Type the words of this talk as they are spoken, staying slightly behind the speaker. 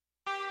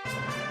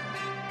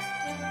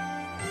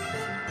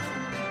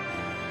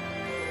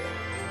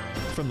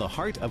From the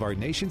heart of our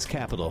nation's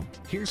capital,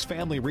 here's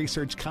Family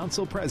Research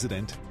Council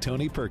President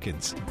Tony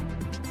Perkins.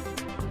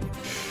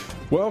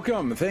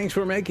 Welcome. Thanks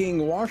for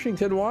making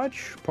Washington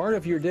Watch part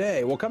of your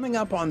day. Well, coming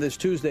up on this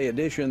Tuesday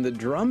edition, the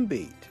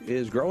drumbeat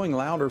is growing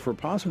louder for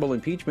possible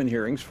impeachment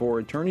hearings for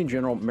Attorney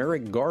General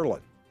Merrick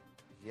Garland.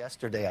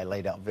 Yesterday, I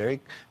laid out very,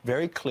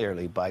 very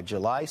clearly by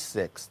July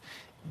 6th,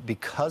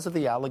 because of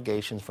the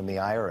allegations from the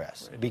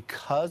IRS,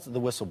 because of the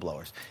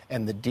whistleblowers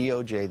and the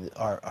DOJ,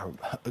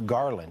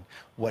 Garland,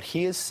 what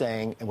he is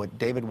saying and what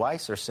David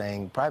Weiss are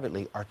saying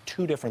privately are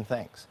two different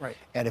things. Right.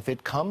 And if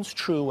it comes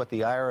true what the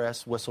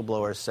IRS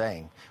whistleblower is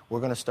saying, we're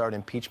going to start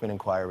impeachment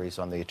inquiries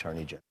on the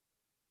Attorney General.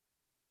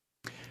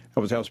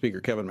 That was House Speaker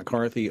Kevin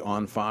McCarthy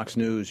on Fox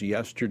News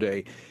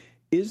yesterday.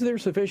 Is there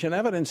sufficient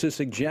evidence to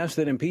suggest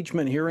that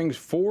impeachment hearings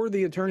for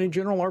the Attorney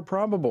General are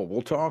probable?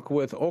 We'll talk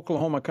with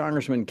Oklahoma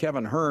Congressman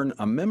Kevin Hern,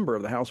 a member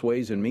of the House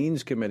Ways and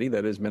Means Committee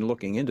that has been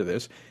looking into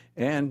this,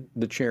 and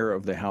the chair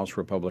of the House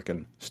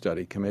Republican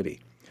Study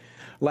Committee.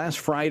 Last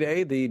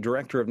Friday, the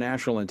Director of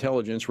National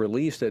Intelligence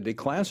released a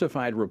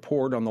declassified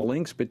report on the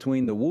links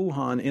between the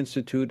Wuhan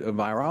Institute of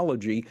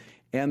Virology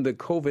and the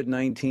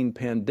COVID-19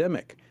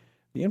 pandemic.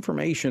 The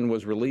information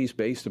was released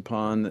based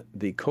upon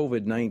the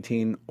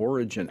COVID-19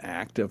 Origin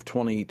Act of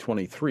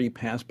 2023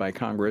 passed by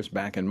Congress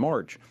back in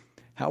March.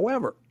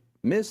 However,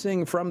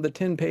 missing from the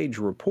 10-page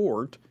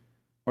report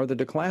are the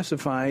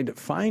declassified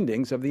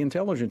findings of the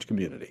intelligence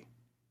community.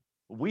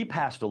 We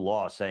passed a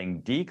law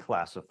saying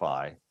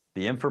declassify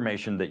the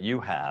information that you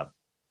have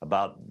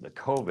about the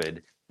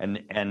COVID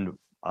and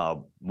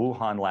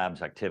Wuhan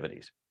Labs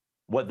activities.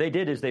 What they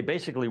did is they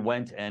basically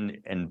went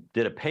and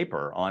did a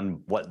paper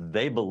on what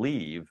they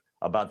believe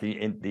about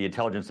the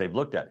intelligence they've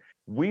looked at.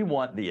 We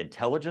want the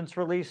intelligence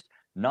released,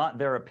 not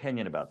their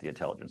opinion about the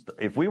intelligence.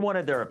 If we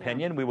wanted their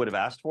opinion, we would have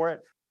asked for it.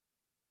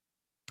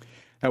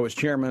 That was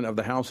chairman of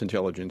the House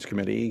Intelligence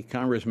Committee,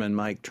 Congressman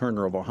Mike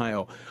Turner of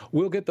Ohio.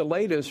 We'll get the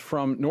latest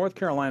from North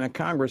Carolina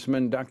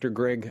Congressman Dr.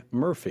 Greg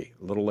Murphy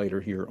a little later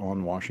here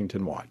on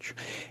Washington Watch.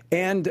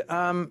 And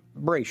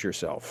brace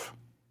yourself.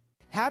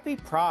 Happy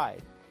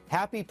Pride.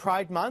 Happy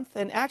Pride Month.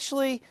 And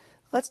actually,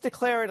 let's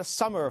declare it a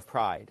summer of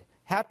pride.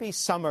 Happy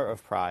Summer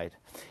of Pride.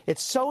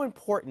 It's so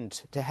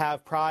important to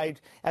have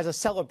Pride as a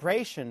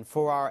celebration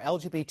for our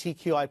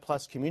LGBTQI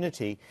plus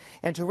community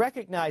and to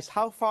recognize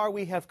how far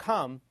we have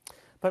come,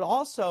 but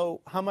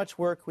also how much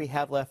work we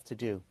have left to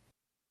do.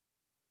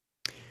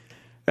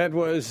 That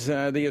was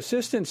the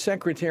Assistant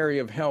Secretary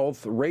of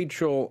Health,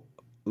 Rachel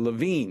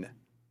Levine,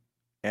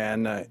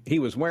 and he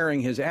was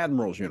wearing his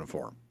admiral's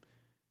uniform.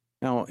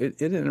 Now,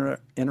 it is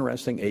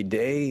interesting. A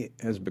day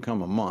has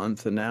become a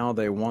month, and now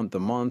they want the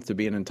month to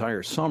be an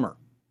entire summer.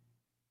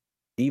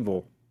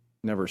 Evil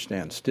never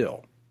stands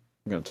still.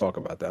 We're going to talk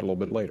about that a little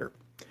bit later.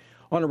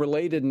 On a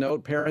related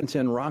note, parents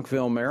in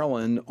Rockville,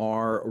 Maryland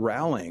are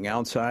rallying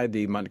outside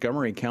the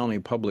Montgomery County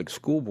Public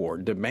School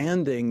Board,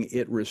 demanding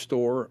it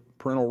restore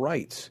parental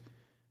rights.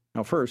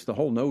 Now, first, the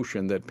whole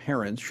notion that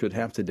parents should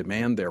have to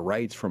demand their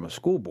rights from a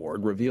school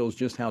board reveals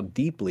just how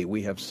deeply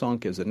we have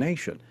sunk as a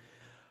nation.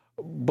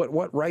 But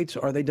what rights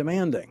are they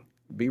demanding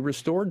be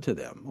restored to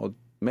them? Well,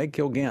 Meg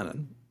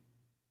Kilgannon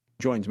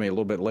joins me a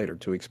little bit later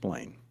to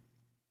explain.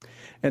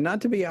 And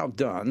not to be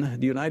outdone,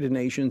 the United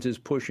Nations is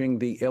pushing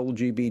the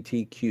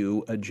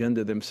LGBTQ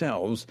agenda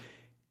themselves,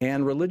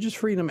 and religious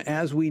freedom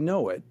as we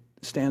know it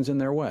stands in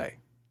their way.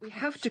 We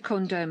have to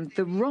condemn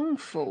the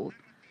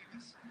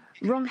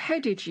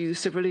wrong-headed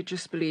use of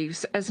religious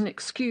beliefs as an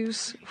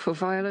excuse for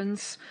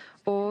violence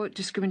or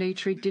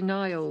discriminatory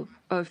denial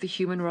of the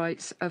human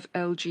rights of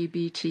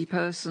LGBT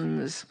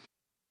persons.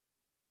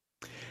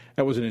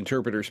 That was an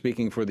interpreter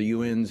speaking for the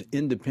UN's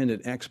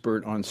independent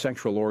expert on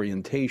sexual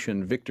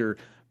orientation, Victor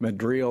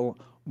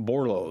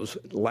Madriel-Borlos,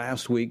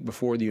 last week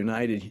before the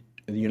United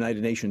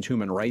Nations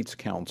Human Rights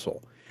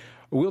Council.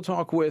 We'll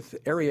talk with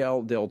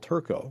Arielle Del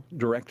Turco,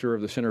 director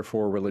of the Center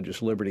for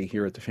Religious Liberty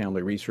here at the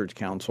Family Research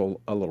Council,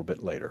 a little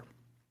bit later.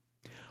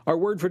 Our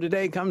word for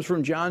today comes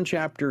from John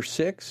chapter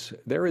 6.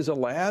 There is a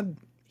lad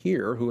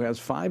here who has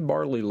 5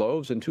 barley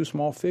loaves and 2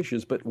 small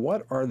fishes, but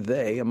what are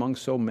they among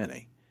so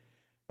many?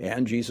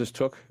 And Jesus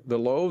took the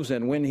loaves,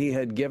 and when he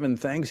had given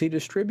thanks, he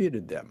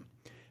distributed them.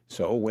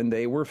 So when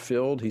they were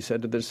filled, he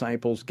said to the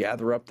disciples,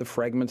 "Gather up the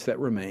fragments that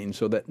remain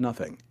so that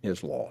nothing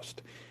is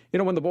lost." You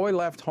know, when the boy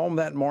left home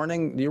that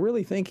morning, do you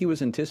really think he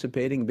was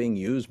anticipating being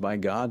used by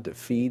God to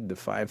feed the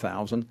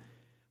 5,000?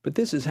 But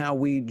this is how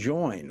we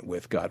join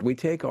with God. We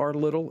take our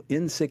little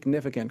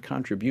insignificant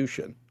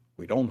contribution.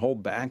 We don't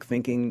hold back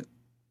thinking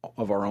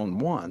of our own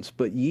wants,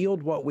 but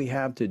yield what we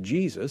have to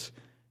Jesus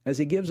as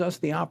he gives us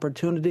the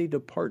opportunity to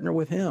partner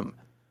with him,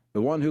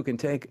 the one who can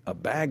take a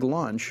bag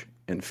lunch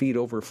and feed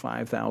over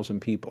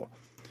 5,000 people.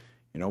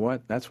 You know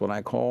what? That's what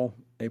I call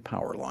a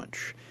power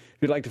lunch.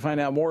 If you'd like to find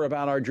out more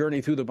about our journey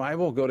through the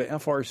Bible, go to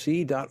frc.org/Bible.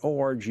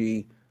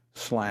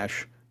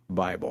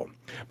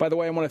 By the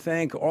way, I want to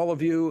thank all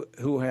of you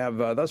who have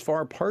thus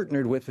far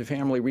partnered with the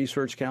Family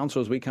Research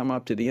Council as we come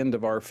up to the end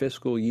of our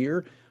fiscal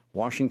year.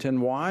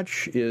 Washington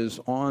Watch is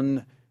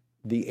on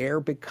the air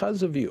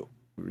because of you.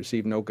 We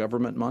receive no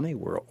government money.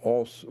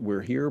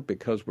 We're here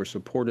because we're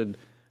supported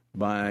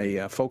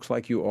by folks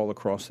like you all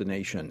across the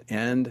nation.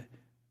 And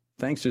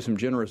thanks to some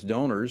generous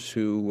donors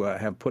who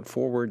have put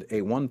forward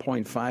a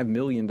 $1.5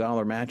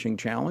 million matching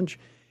challenge.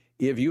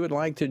 If you would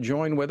like to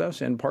join with us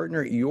and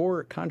partner,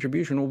 your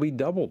contribution will be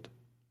doubled.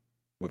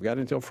 We've got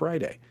until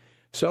Friday.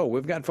 So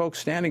we've got folks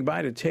standing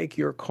by to take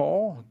your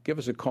call. Give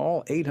us a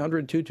call,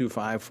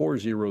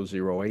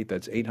 800-225-4008.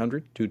 That's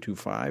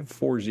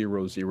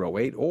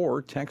 800-225-4008.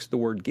 Or text the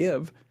word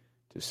GIVE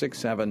to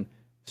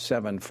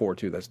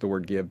 67742. That's the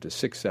word GIVE to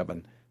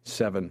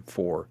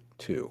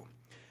 67742.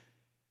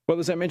 Well,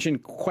 as I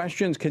mentioned,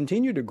 questions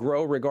continue to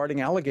grow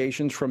regarding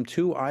allegations from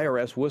two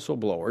IRS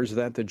whistleblowers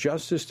that the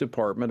Justice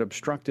Department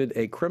obstructed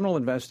a criminal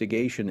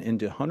investigation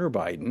into Hunter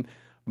Biden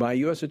by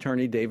U.S.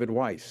 Attorney David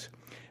Weiss.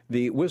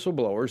 The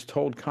whistleblowers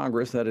told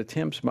Congress that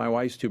attempts by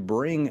Weiss to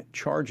bring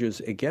charges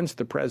against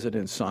the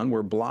president's son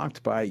were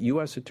blocked by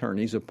U.S.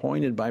 attorneys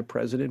appointed by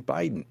President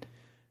Biden.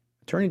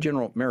 Attorney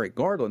General Merrick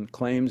Garland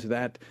claims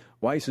that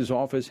Weiss's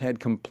office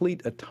had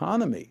complete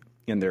autonomy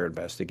in their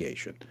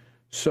investigation.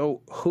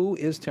 So who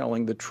is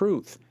telling the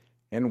truth,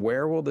 and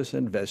where will this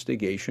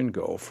investigation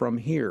go from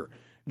here?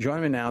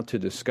 Join me now to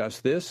discuss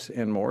this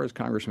and more is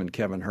Congressman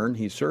Kevin Hern.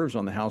 He serves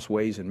on the House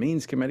Ways and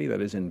Means Committee that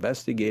is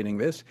investigating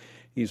this.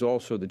 He's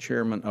also the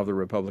chairman of the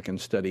Republican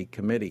Study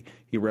Committee.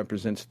 He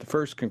represents the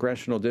 1st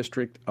Congressional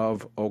District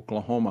of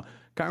Oklahoma.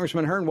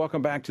 Congressman Hern,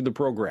 welcome back to the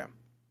program.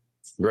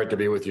 Great to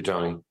be with you,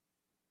 Tony.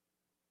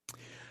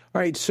 All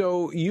right,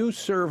 so you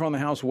serve on the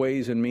House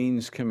Ways and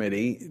Means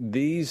Committee.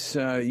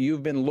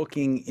 You've been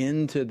looking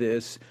into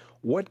this.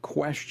 What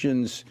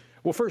questions?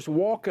 Well, first,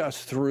 walk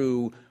us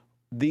through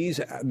this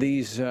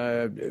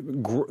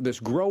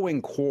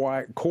growing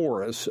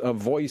chorus of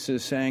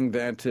voices saying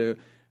that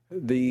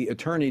the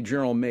Attorney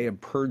General may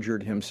have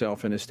perjured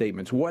himself in his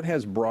statements. What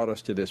has brought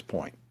us to this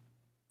point?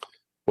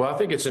 Well, I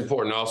think it's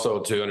important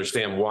also to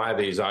understand why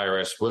these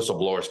IRS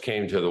whistleblowers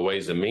came to the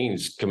Ways and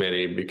Means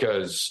Committee,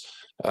 because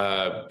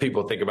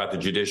people think about the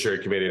Judiciary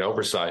Committee and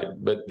oversight,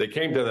 but they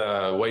came to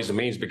the Ways and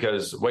Means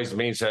because Ways and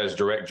Means has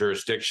direct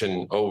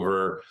jurisdiction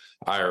over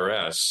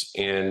IRS.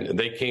 And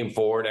they came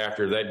forward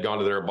after they'd gone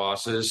to their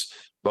bosses,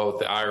 both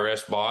the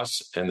IRS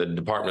boss and the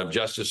Department of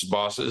Justice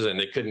bosses, and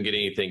they couldn't get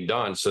anything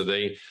done. So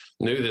they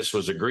knew this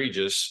was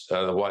egregious,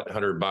 what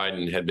Hunter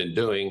Biden had been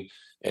doing,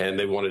 and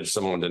they wanted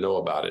someone to know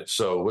about it.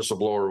 So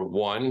whistleblower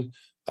 1,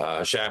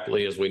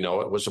 Shapley, as we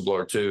know it,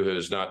 whistleblower 2, who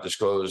has not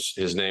disclosed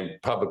his name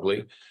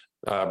publicly,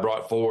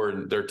 brought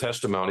forward their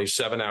testimony,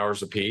 7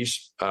 hours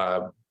apiece,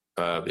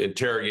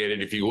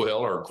 interrogated, if you will,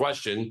 or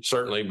questioned,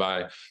 certainly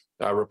by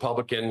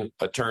Republican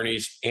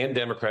attorneys and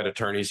Democrat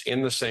attorneys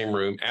in the same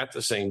room at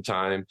the same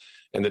time.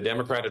 And the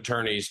Democrat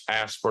attorneys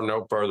asked for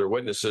no further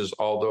witnesses,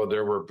 although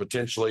there were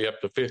potentially up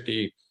to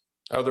 50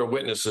 other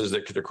witnesses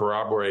that could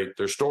corroborate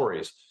their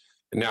stories.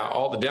 Now,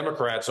 all the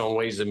Democrats on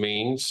Ways and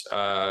Means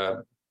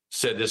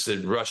said this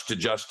had rushed to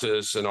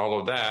justice and all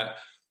of that.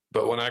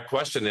 But when I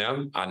questioned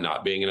them, I'm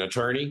not being an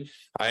attorney,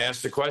 I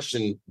asked the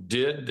question,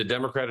 did the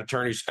Democrat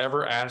attorneys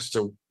ever ask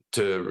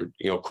to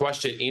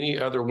question any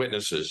other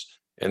witnesses?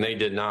 And they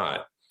did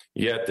not.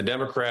 Yet the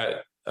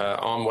Democrat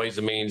on Ways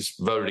and Means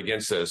voted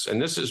against this.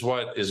 And this is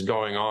what is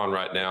going on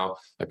right now,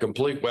 a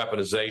complete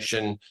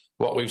weaponization.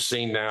 What we've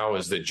seen now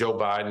is that Joe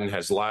Biden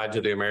has lied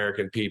to the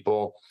American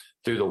people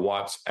through the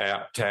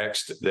WhatsApp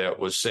text that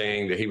was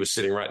saying that he was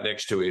sitting right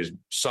next to his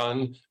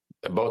son,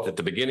 both at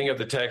the beginning of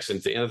the text and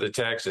at the end of the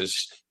text,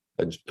 as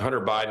Hunter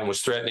Biden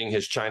was threatening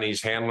his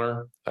Chinese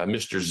handler,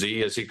 Mr.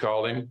 Z, as he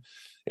called him.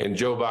 And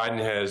Joe Biden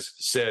has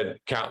said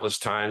countless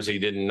times he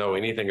didn't know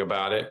anything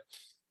about it.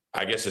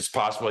 I guess it's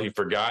possible he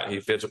forgot.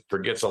 He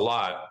forgets a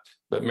lot.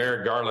 But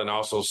Merrick Garland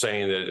also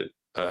saying that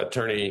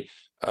Attorney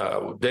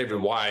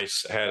David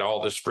Weiss had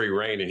all this free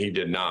reign, and he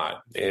did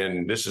not.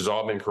 And this has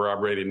all been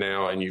corroborated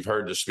now. And you've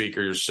heard the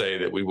speakers say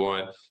that we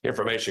want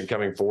information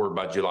coming forward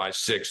by July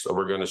 6th, or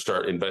we're going to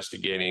start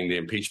investigating the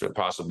impeachment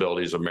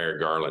possibilities of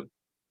Merrick Garland.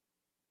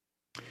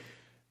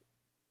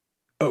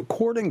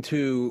 According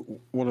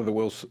to one of the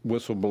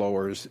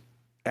whistleblowers,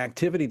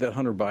 activity that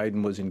Hunter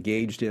Biden was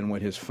engaged in when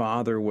his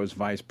father was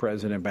vice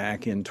president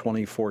back in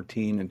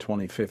 2014 and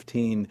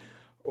 2015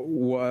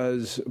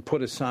 was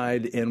put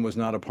aside and was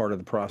not a part of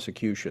the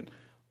prosecution.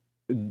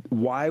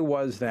 Why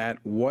was that?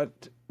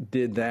 What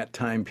did that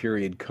time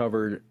period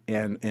cover,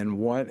 and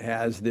what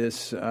has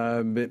this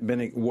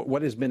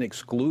what has been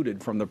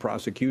excluded from the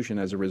prosecution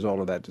as a result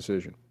of that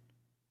decision?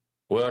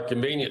 Well,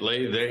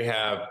 conveniently, they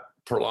have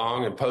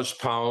prolonged and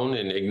postponed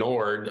and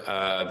ignored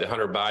the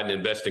Hunter Biden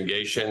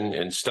investigation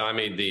and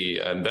stymied the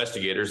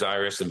investigators,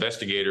 IRS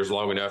investigators,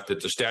 long enough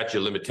that the statute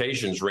of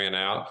limitations ran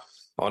out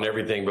on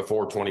everything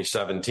before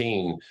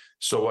 2017.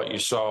 So what you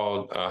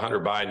saw Hunter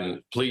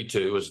Biden plead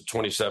to was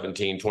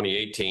 2017,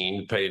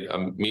 2018, paid a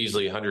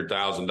measly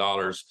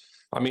 $100,000.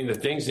 I mean, the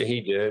things that he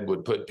did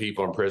would put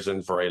people in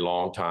prison for a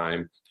long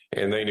time,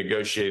 and they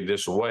negotiated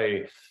this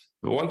away.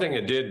 The one thing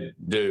it did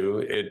do,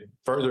 it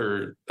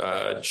further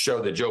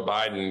showed that Joe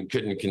Biden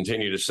couldn't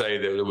continue to say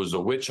that it was a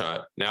witch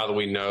hunt. Now that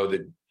we know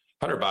that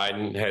Hunter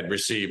Biden had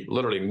received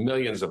literally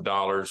millions of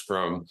dollars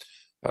from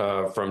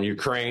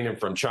Ukraine and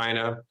from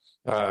China.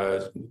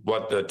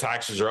 What the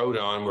taxes are owed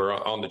on were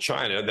on the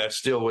China. That's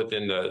still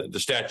within the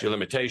statute of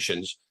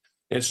limitations.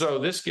 And so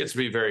this gets to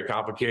be very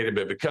complicated,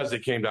 but because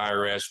it came to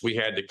IRS, we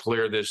had to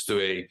clear this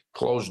through a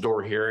closed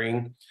door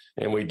hearing.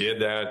 And we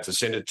did that to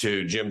send it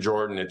to Jim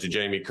Jordan and to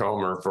Jamie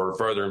Comer for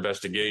further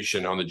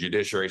investigation on the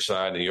judiciary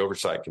side and the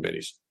oversight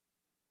committees.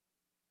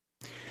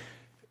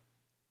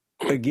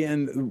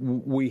 Again,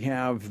 we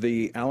have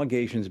the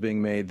allegations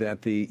being made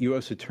that the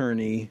U.S.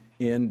 attorney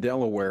in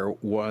Delaware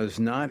was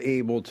not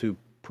able to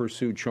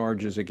pursue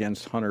charges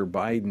against Hunter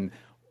Biden.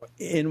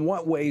 In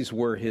what ways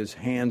were his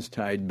hands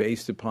tied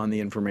based upon the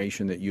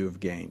information that you have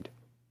gained?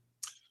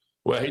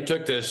 Well, he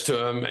took this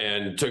to him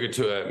and took it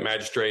to a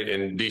magistrate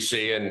in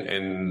D.C.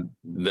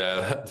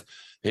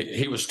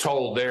 He was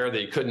told there that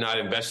he could not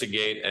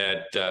investigate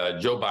at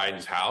Joe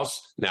Biden's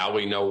house. Now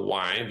we know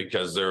why,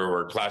 because there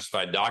were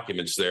classified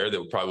documents there that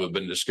would probably have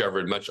been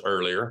discovered much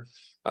earlier.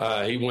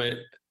 He went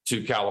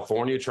to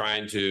California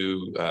trying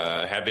to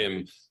have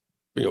him,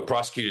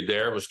 prosecuted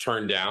there, was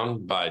turned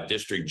down by a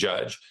district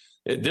judge.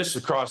 This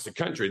across the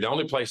country, the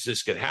only place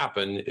this could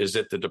happen is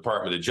that the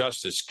Department of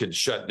Justice could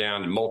shut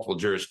down in multiple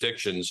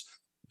jurisdictions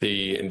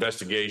the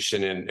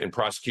investigation and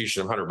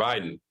prosecution of Hunter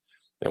Biden.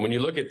 And when you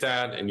look at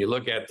that and you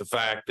look at the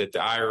fact that the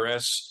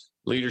IRS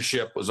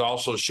leadership was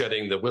also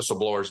shutting the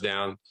whistleblowers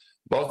down,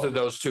 both of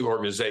those two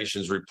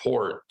organizations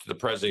report to the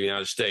President of the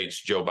United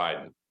States, Joe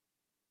Biden.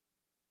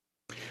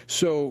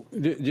 So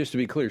just to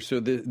be clear, so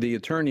the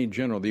Attorney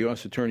General, the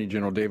U.S. Attorney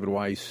General David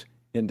Weiss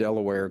in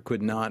Delaware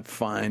could not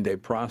find a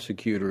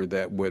prosecutor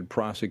that would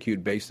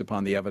prosecute based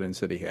upon the evidence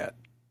that he had.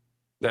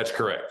 That's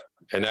correct.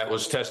 And that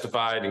was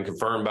testified and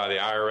confirmed by the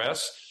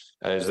IRS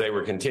as they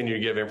were continuing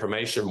to give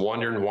information,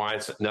 wondering why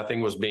nothing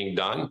was being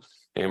done,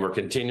 and were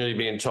continually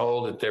being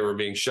told that they were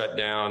being shut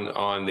down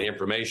on the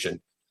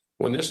information.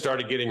 When this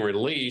started getting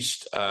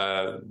released,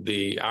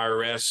 the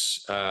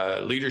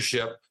IRS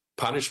leadership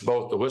punished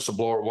both the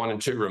whistleblower 1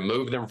 and 2,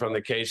 removed them from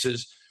the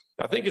cases.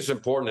 I think it's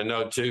important to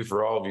note, too,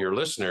 for all of your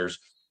listeners,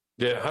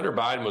 that Hunter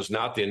Biden was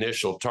not the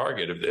initial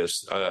target of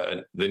this.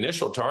 The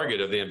initial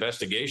target of the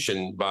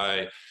investigation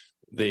by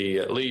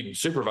the lead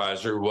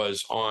supervisor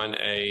was on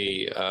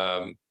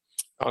an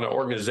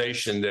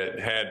organization that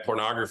had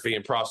pornography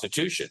and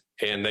prostitution.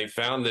 And they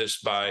found this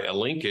by a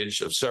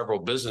linkage of several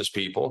business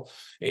people,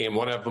 and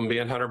one of them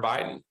being Hunter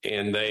Biden.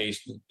 And they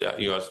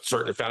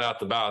certainly found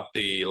out about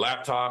the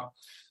laptop,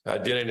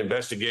 did an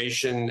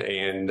investigation,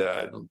 and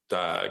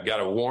got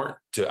a warrant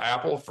to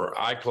Apple for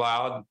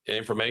iCloud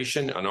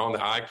information. And on the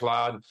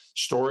iCloud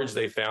storage,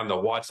 they found the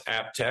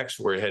WhatsApp text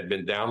where it had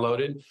been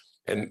downloaded.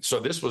 And so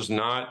this was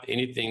not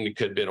anything that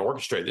could have been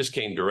orchestrated. This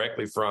came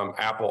directly from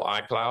Apple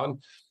iCloud.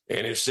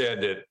 And it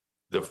said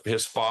that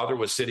his father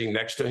was sitting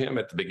next to him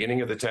at the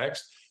beginning of the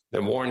text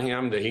and warned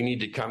him that he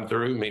needed to come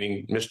through,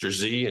 meaning Mr.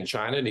 Z in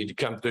China needed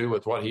to come through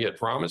with what he had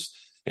promised.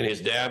 And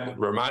his dad,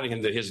 reminding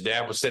him that his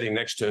dad was sitting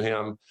next to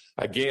him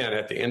again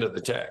at the end of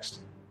the text.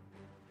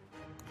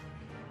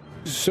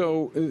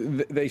 So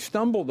they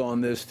stumbled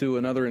on this through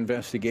another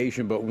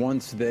investigation, but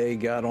once they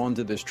got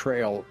onto this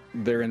trail,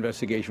 their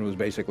investigation was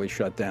basically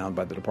shut down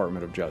by the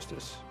Department of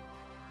Justice.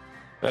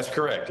 That's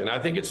correct. And I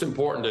think it's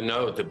important to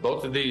note that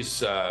both of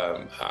these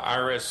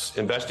IRS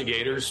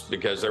investigators,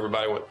 because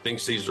everybody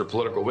thinks these are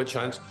political witch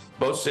hunts,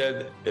 both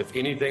said, if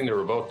anything, they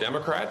were both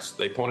Democrats.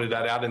 They pointed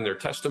that out in their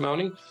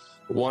testimony.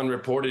 One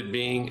reported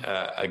being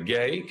a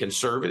gay,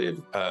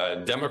 conservative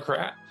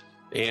Democrat.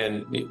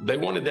 And they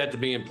wanted that to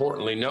be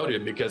importantly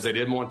noted because they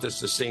didn't want this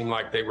to seem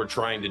like they were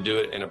trying to do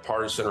it in a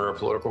partisan or a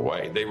political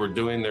way. They were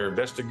doing their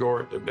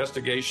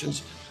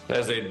investigations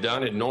as they'd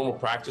done in normal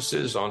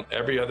practices on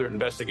every other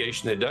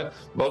investigation they'd done.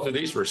 Both of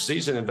these were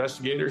seasoned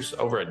investigators,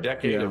 over a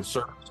decade of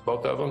service,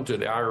 both of them, to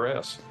the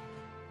IRS.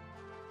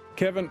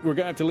 Kevin, we're going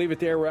to have to leave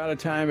it there. We're out of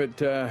time.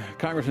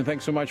 Congressman,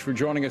 thanks so much for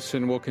joining us,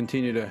 and we'll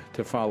continue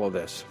to follow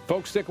this.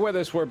 Folks, stick with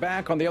us. We're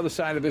back on the other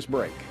side of this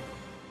break.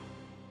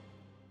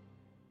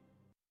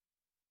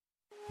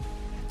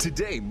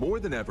 Today,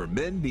 more than ever,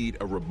 men need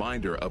a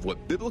reminder of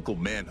what biblical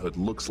manhood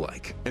looks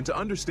like and to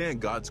understand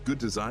God's good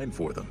design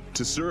for them,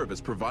 to serve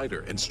as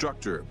provider,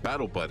 instructor,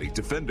 battle buddy,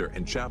 defender,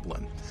 and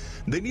chaplain.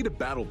 They need a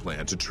battle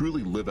plan to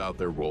truly live out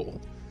their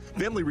role.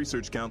 Family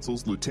Research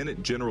Council's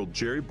Lieutenant General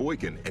Jerry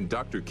Boykin and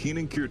Dr.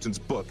 Keenan Kierton's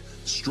book,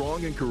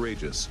 Strong and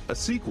Courageous, a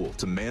sequel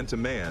to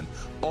Man,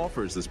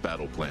 offers this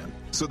battle plan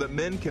so that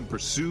men can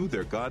pursue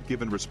their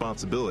God-given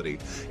responsibility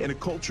in a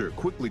culture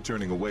quickly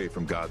turning away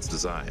from God's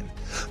design.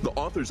 The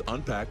authors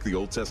unpack the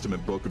Old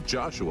Testament book of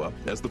Joshua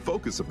as the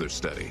focus of their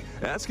study,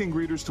 asking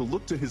readers to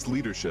look to his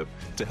leadership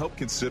to help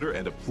consider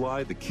and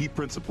apply the key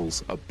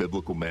principles of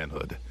biblical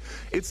manhood.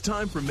 It's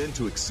time for men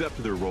to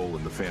accept their role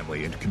in the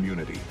family and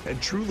community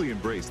and truly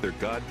embrace their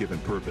God-given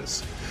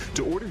purpose.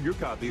 To order your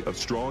copy of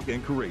Strong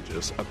and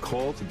Courageous, A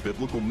Call to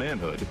Biblical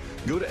Manhood,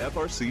 go to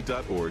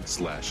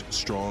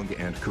frc.org/strong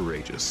and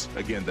courageous.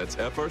 Again, that's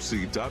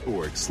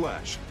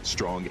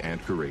frc.org/strong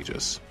and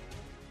courageous.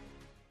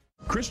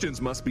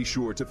 Christians must be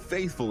sure to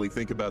faithfully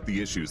think about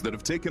the issues that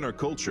have taken our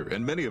culture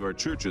and many of our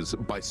churches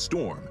by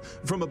storm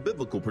from a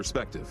biblical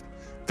perspective.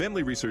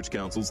 Family Research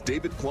Council's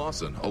David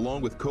Clausen,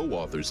 along with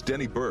co-authors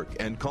Denny Burke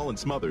and Colin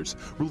Smothers,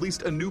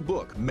 released a new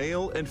book,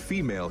 Male and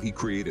Female, He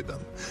Created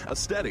Them, a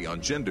study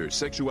on gender,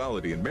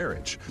 sexuality, and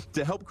marriage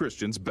to help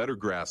Christians better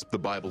grasp the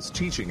Bible's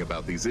teaching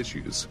about these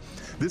issues.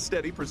 This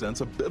study presents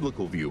a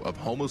biblical view of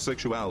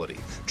homosexuality,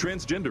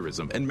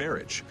 transgenderism, and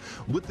marriage.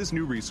 With this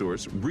new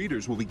resource,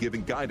 readers will be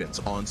given guidance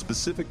on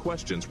specific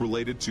questions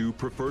related to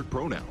preferred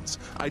pronouns,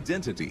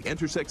 identity,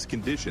 intersex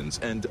conditions,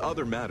 and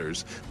other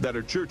matters that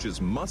our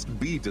churches must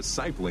be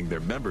discipling their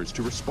members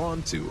to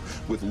respond to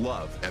with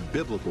love and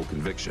biblical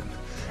conviction.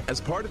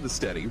 As part of the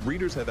study,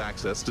 readers have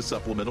access to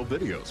supplemental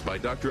videos by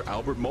Dr.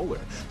 Albert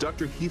Mohler,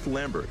 Dr. Heath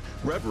Lambert,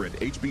 Reverend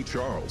H.B.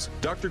 Charles,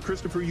 Dr.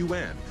 Christopher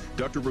Yuan,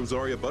 Dr.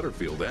 Rosaria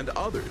Butterfield, and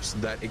others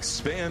that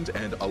expand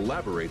and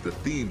elaborate the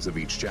themes of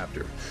each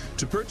chapter.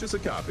 To purchase a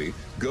copy,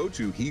 go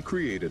to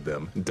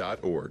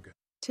HeCreatedThem.org.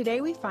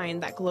 Today we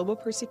find that global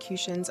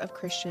persecutions of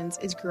Christians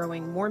is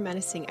growing more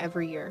menacing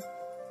every year.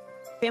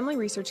 Family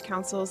Research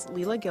Council's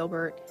Leila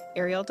Gilbert,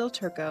 Arielle Del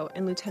Turco,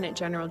 and Lieutenant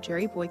General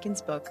Jerry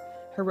Boykin's book,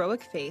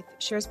 Heroic Faith,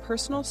 shares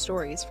personal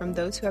stories from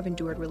those who have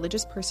endured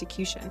religious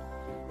persecution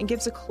and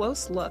gives a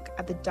close look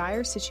at the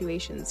dire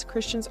situations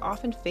Christians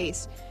often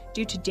face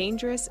due to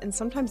dangerous and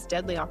sometimes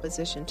deadly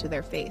opposition to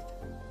their faith.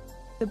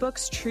 The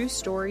book's true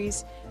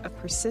stories of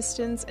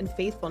persistence and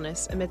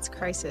faithfulness amidst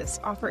crisis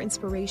offer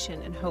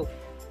inspiration and hope.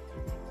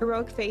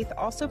 Heroic Faith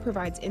also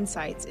provides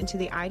insights into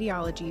the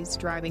ideologies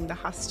driving the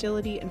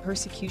hostility and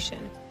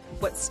persecution,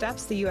 what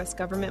steps the U.S.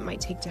 government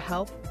might take to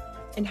help,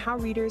 and how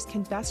readers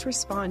can best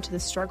respond to the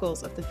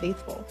struggles of the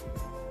faithful.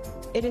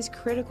 It is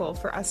critical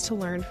for us to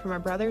learn from our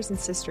brothers and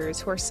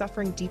sisters who are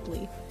suffering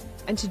deeply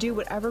and to do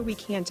whatever we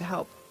can to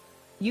help.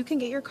 You can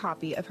get your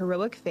copy of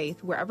Heroic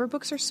Faith wherever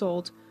books are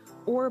sold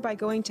or by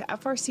going to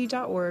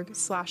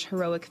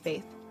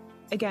frc.org/heroicfaith.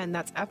 Again,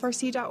 that's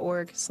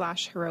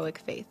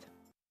frc.org/heroicfaith.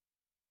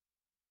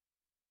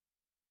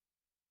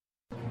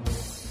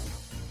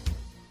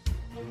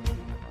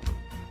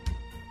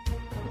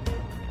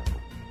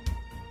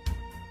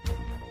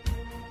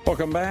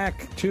 Welcome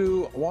back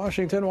to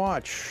Washington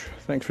Watch.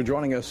 Thanks for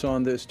joining us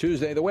on this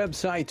Tuesday. The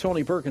website,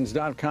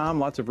 TonyPerkins.com.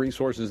 Lots of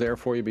resources there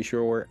for you. Be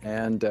sure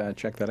and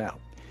check that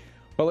out.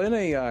 Well, in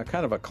a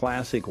kind of a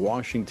classic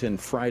Washington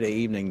Friday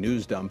evening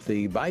news dump,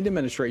 the Biden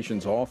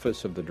administration's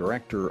Office of the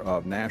Director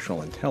of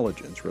National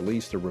Intelligence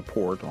released a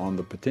report on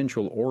the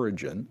potential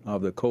origin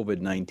of the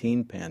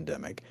COVID-19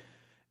 pandemic,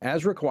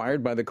 as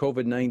required by the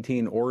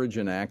COVID-19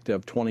 Origin Act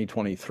of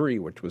 2023,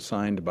 which was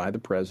signed by the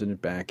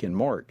president back in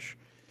March.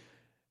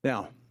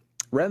 Now,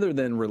 rather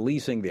than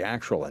releasing the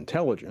actual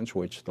intelligence,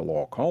 which the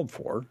law called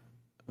for,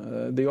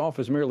 the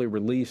office merely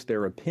released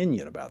their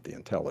opinion about the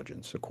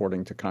intelligence,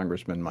 according to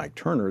Congressman Mike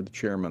Turner, the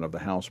chairman of the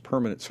House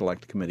Permanent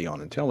Select Committee on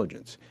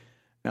Intelligence.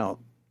 Now,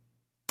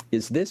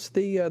 is this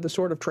the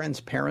sort of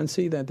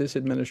transparency that this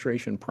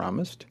administration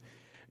promised?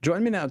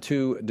 Join me now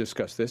to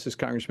discuss this is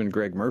Congressman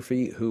Greg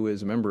Murphy, who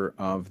is a member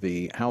of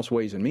the House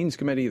Ways and Means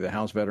Committee, the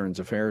House Veterans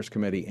Affairs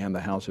Committee, and the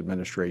House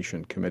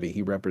Administration Committee.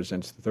 He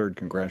represents the 3rd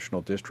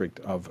Congressional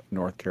District of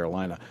North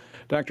Carolina.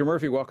 Dr.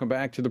 Murphy, welcome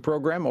back to the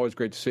program. Always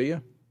great to see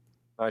you.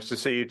 Nice to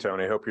see you,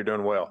 Tony. Hope you're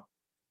doing well.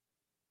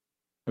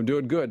 I'm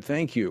doing good.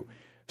 Thank you.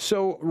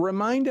 So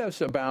remind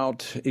us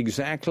about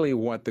exactly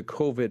what the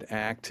COVID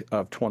Act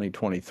of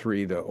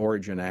 2023, the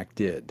Origin Act,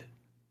 did.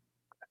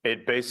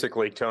 It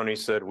basically, Tony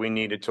said, we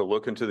needed to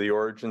look into the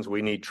origins.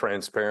 We need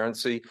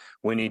transparency.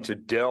 We need to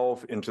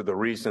delve into the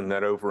reason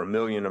that over 1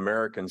 million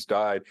Americans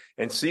died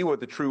and see what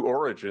the true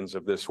origins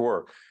of this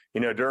were.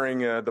 You know, during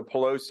the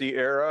Pelosi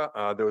era,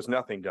 there was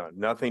nothing done.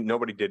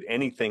 Nobody did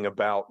anything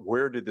about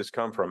where did this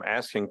come from,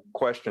 asking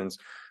questions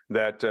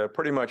that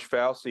pretty much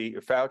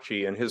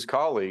Fauci and his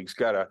colleagues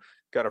got a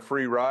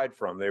free ride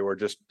from. They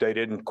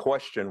didn't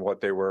question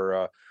what they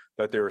were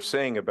that they were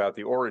saying about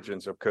the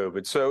origins of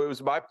COVID. So it was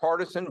a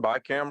bipartisan,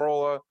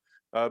 bicameral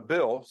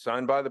bill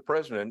signed by the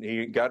president.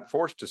 He got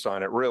forced to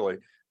sign it, really,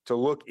 to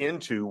look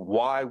into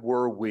why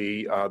were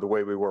we the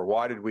way we were.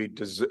 Why did we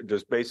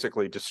just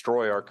basically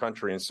destroy our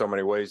country in so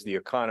many ways, the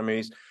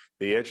economies,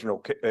 the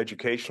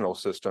educational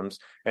systems,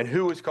 and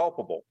who is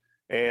culpable?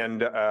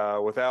 And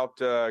without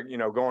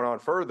going on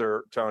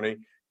further, Tony,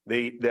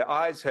 the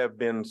eyes have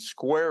been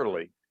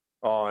squarely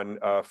on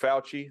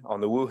Fauci,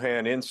 on the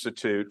Wuhan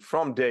Institute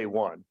from day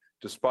one,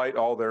 despite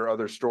all their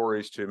other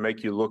stories to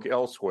make you look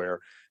elsewhere.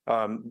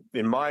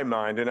 In my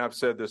mind, and I've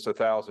said this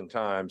 1,000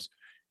 times,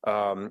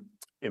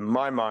 in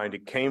my mind,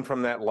 it came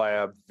from that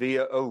lab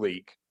via a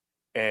leak.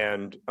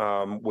 And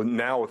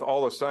with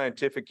all the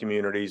scientific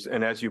communities,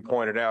 and as you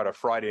pointed out, a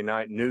Friday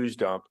night news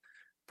dump,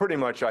 pretty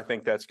much I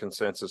think that's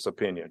consensus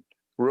opinion.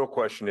 Real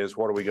question is,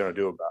 what are we going to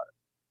do about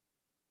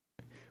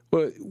it?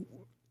 Well,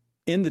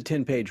 in the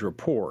 10-page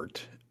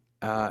report,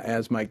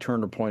 as Mike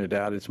Turner pointed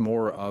out, it's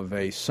more of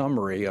a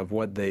summary of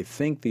what they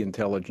think the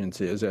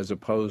intelligence is as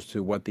opposed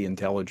to what the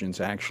intelligence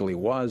actually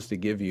was, to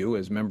give you,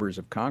 as members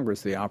of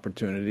Congress, the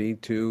opportunity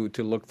to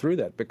look through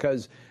that,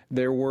 because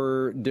there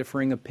were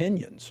differing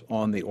opinions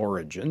on the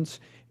origins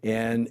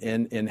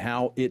and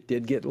how it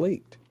did get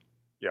leaked.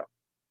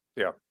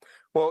 Yeah.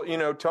 Well,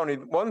 Tony,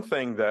 one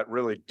thing that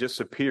really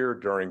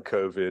disappeared during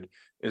COVID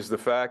is the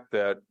fact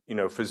that,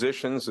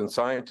 physicians and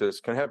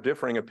scientists can have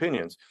differing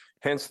opinions,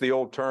 hence the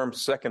old term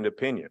second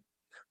opinion.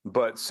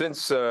 But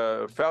since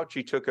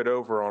Fauci took it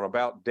over on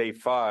about day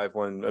 5,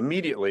 when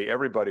immediately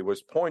everybody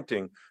was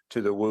pointing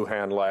to the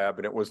Wuhan lab,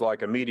 and it was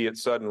like immediate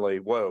suddenly,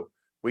 whoa,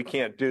 we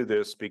can't do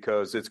this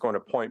because it's going to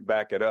point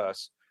back at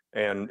us,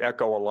 and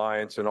Echo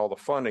Alliance and all the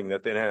funding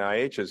that the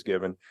NIH has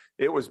given,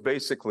 it was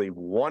basically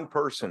one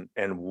person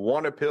and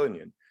one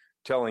opinion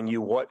telling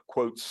you what,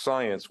 quote,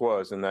 science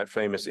was in that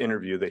famous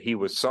interview, that he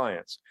was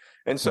science.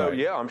 And so, right.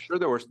 Yeah, I'm sure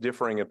there was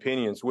differing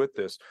opinions with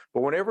this,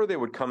 but whenever they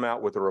would come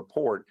out with a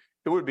report,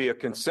 it would be a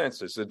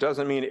consensus. It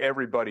doesn't mean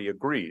everybody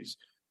agrees,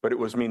 but it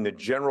was mean the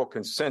general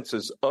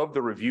consensus of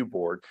the review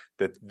board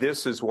that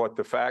this is what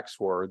the facts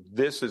were,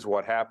 this is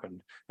what happened.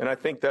 And I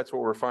think that's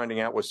what we're finding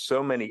out with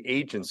so many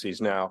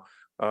agencies now,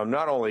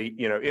 not only,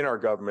 in our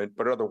government,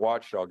 but other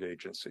watchdog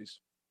agencies.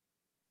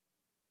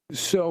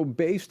 So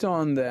based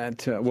on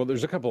that, well,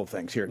 there's a couple of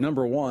things here.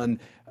 Number one,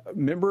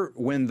 remember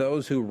when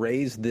those who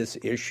raised this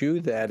issue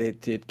that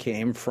it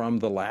came from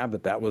the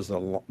lab, that was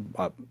the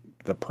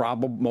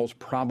most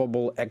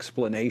probable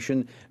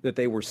explanation, that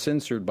they were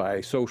censored by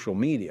social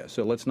media.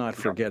 So let's not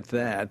forget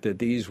that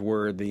these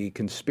were the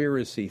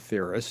conspiracy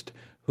theorists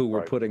who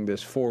were putting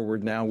this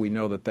forward. Now we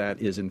know that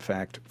is in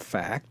fact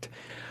fact.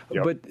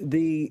 Yep. But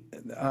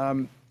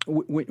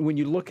when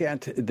you look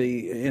at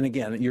and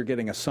again, you're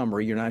getting a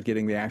summary, you're not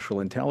getting the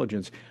actual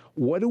intelligence.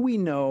 What do we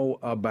know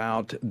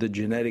about the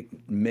genetic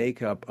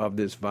makeup of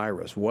this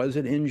virus? Was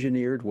it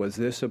engineered? Was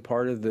this a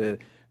part of the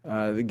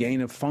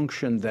gain of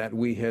function that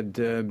we had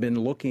been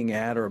looking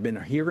at or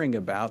been hearing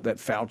about that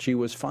Fauci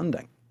was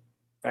funding?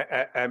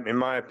 In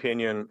my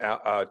opinion,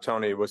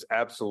 Tony, it was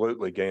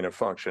absolutely gain of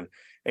function.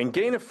 And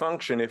gain of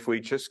function, if we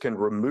just can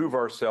remove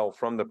ourselves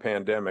from the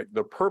pandemic,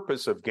 the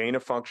purpose of gain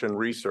of function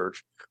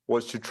research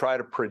was to try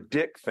to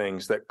predict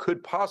things that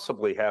could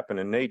possibly happen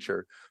in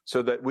nature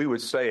so that we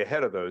would stay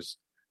ahead of those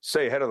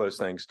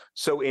things.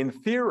 So in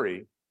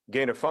theory,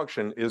 gain of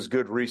function is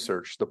good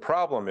research. The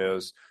problem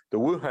is the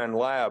Wuhan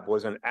lab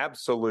was an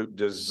absolute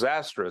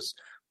disastrous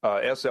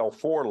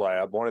SL4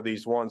 lab, one of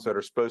these ones that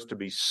are supposed to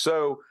be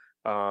so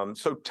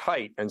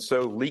tight and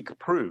so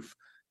leak-proof,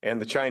 and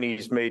the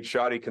Chinese made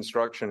shoddy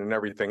construction and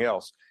everything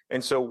else.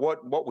 And so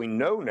what we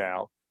know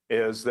now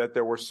is that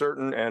there were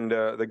certain, and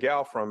the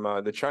gal from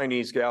the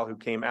Chinese gal who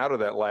came out of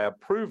that lab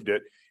proved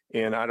it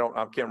in, I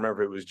can't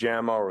remember if it was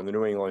JAMA or in the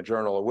New England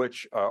Journal or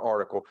which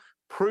article,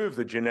 proved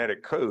the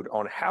genetic code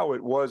on how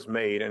it was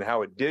made and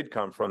how it did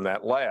come from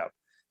that lab.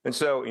 And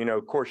so,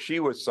 of course,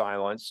 she was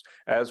silenced,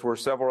 as were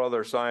several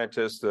other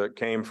scientists that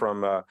came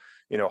from,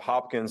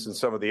 Hopkins and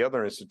some of the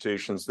other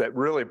institutions that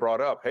really brought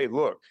up, hey,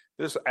 look,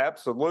 this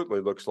absolutely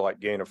looks like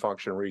gain of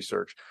function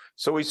research.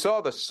 So we saw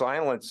the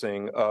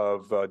silencing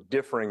of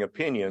differing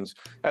opinions,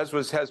 as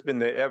has been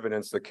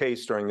the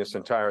case during this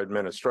entire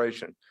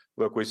administration.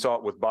 Look, we saw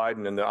it with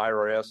Biden and the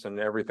IRS and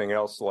everything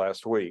else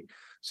last week.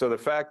 So the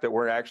fact that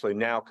we're actually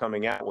now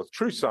coming out with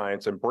true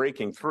science and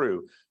breaking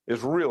through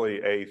is really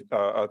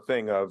a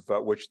thing of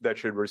which that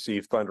should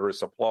receive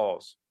thunderous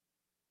applause.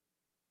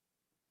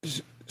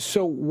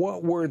 So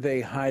what were they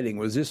hiding?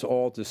 Was this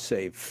all to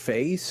save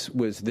face?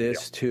 Was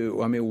this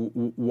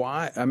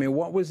why?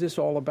 What was this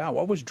all about?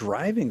 What was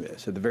driving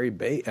this at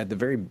the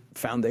very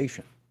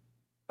foundation?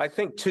 I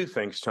think two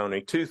things,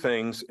 Tony. Two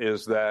things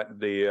is that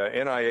the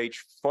NIH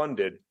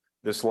funded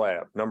this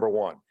lab, number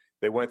one.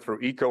 They went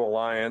through Eco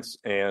Alliance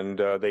and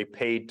they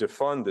paid to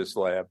fund this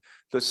lab.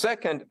 The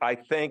second, I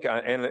think,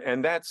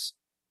 and that's,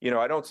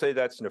 I don't say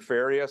that's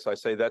nefarious. I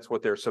say that's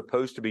what they're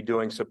supposed to be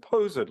doing.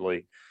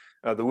 Supposedly,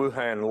 the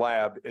Wuhan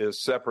lab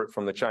is separate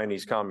from the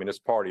Chinese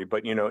Communist Party,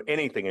 but,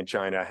 anything in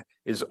China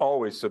is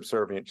always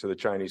subservient to the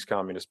Chinese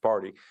Communist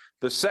Party.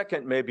 The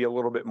second may be a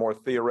little bit more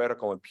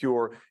theoretical and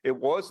pure. It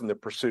was in the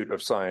pursuit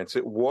of science.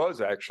 It was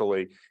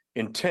actually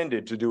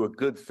intended to do a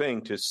good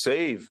thing to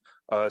save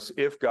us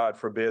if, God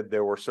forbid,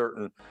 there were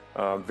certain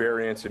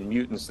variants and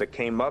mutants that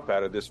came up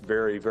out of this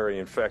very, very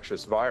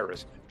infectious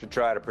virus, to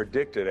try to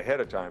predict it ahead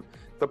of time.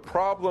 The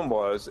problem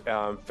was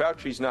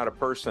Fauci's not a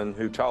person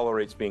who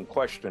tolerates being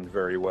questioned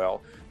very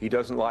well. He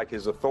doesn't like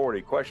his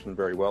authority questioned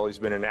very well. He's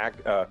been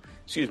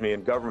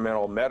in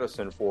governmental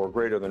medicine for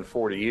greater than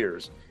 40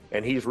 years,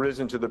 and he's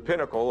risen to the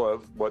pinnacle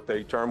of what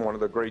they term one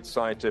of the great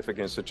scientific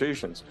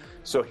institutions.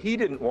 So he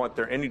didn't want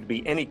there to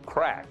be any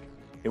crack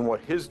in what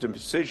his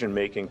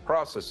decision-making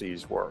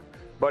processes were.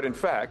 But in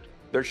fact,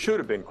 there should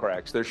have been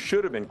cracks. There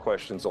should have been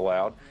questions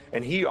allowed,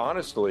 and he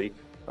honestly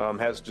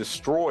has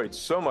destroyed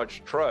so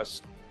much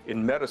trust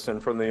in medicine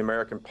from the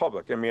American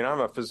public. I mean,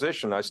 I'm a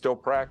physician. I still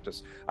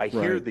practice. I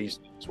hear these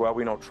things, well,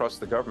 we don't trust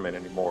the government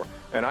anymore.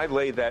 And I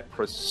lay that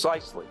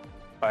precisely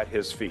at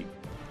his feet.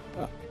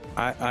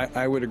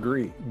 I would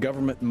agree.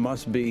 Government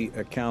must be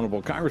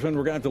accountable. Congressman,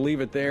 we're going to have to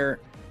leave it there.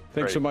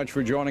 Thanks so much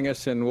for joining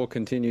us, and we'll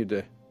continue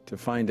to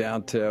find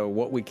out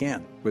what we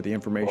can with the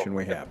information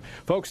we have.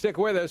 Folks, stick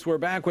with us. We're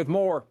back with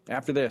more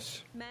after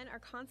this. Men are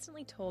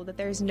constantly told that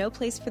there is no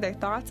place for their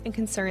thoughts and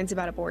concerns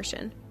about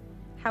abortion.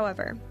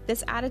 However,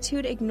 this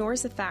attitude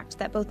ignores the fact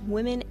that both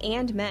women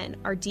and men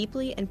are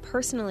deeply and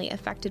personally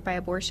affected by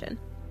abortion.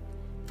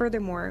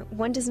 Furthermore,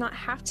 one does not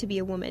have to be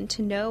a woman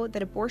to know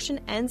that abortion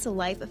ends the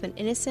life of an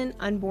innocent,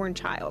 unborn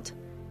child.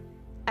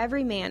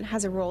 Every man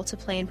has a role to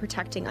play in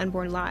protecting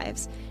unborn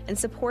lives and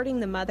supporting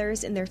the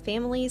mothers in their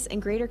families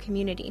and greater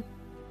community,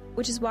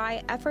 which is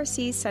why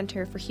FRC's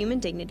Center for Human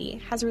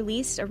Dignity has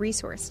released a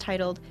resource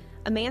titled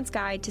A Man's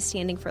Guide to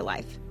Standing for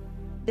Life.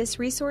 This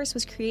resource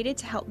was created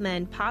to help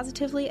men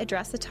positively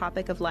address the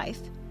topic of life.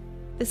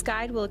 This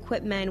guide will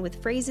equip men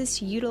with phrases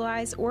to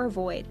utilize or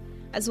avoid,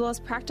 as well as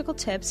practical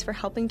tips for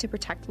helping to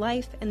protect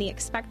life and the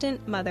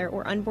expectant mother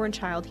or unborn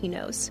child he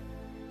knows.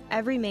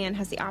 Every man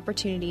has the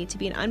opportunity to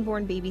be an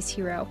unborn baby's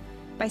hero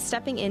by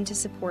stepping in to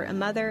support a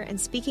mother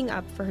and speaking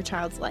up for her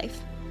child's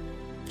life.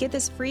 Get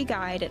this free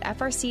guide at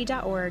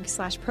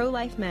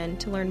frc.org/prolifemen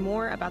to learn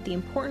more about the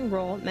important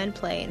role men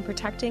play in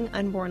protecting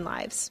unborn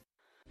lives.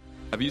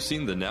 Have you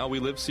seen the Now We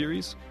Live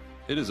series?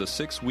 It is a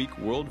 6-week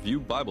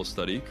worldview Bible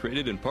study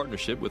created in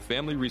partnership with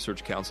Family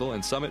Research Council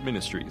and Summit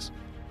Ministries.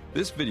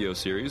 This video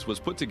series was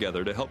put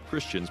together to help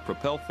Christians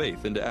propel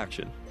faith into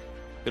action.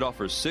 It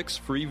offers 6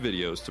 free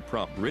videos to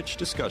prompt rich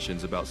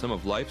discussions about some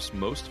of life's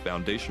most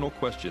foundational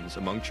questions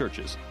among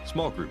churches,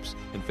 small groups,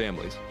 and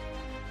families.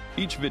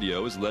 Each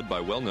video is led by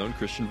well-known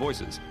Christian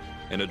voices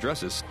and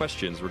addresses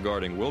questions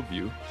regarding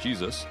worldview,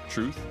 Jesus,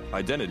 truth,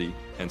 identity,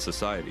 and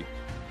society.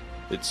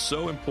 It's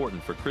so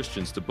important for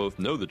Christians to both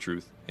know the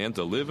truth and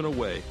to live in a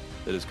way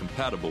that is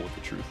compatible with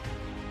the truth.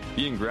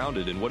 Being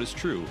grounded in what is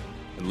true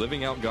and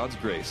living out God's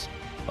grace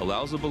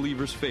allows a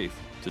believer's faith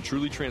to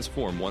truly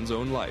transform one's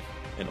own life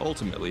and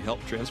ultimately help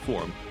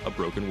transform a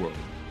broken world.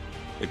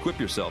 Equip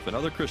yourself and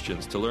other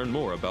Christians to learn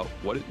more about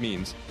what it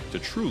means to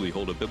truly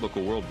hold a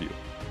biblical worldview.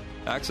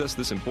 Access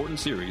this important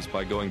series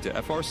by going to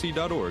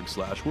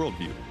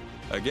frc.org/worldview.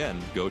 Again,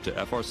 go to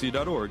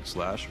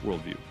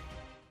frc.org/worldview.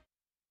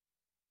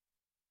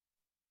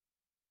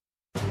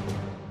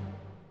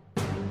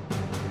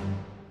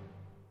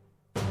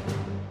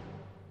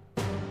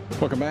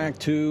 Welcome back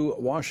to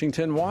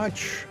Washington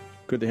Watch.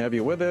 Good to have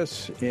you with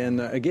us.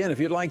 And again, if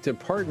you'd like to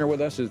partner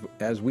with us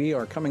as we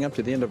are coming up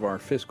to the end of our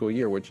fiscal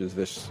year, which is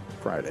this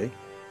Friday,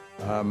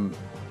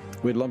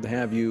 we'd love to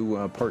have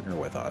you partner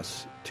with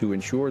us to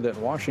ensure that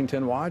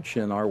Washington Watch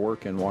and our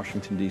work in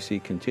Washington, D.C.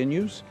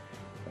 continues.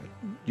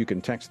 You can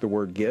text the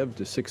word GIVE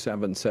to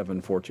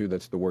 67742.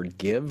 That's the word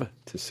GIVE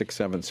to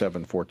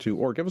 67742.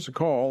 Or give us a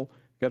call.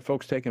 We've got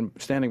folks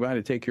standing by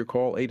to take your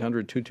call,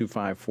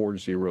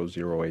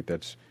 800-225-4008.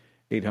 That's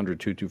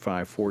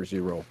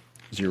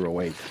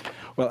 800-225-4008.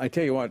 Well, I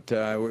tell you what,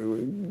 a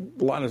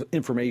lot of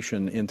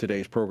information in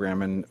today's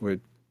program, and we,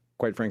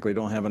 quite frankly,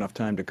 don't have enough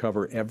time to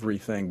cover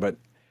everything. But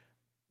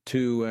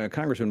to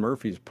Congressman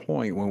Murphy's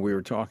point when we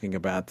were talking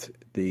about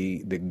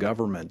the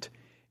government,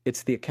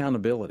 it's the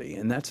accountability.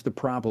 And that's the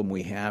problem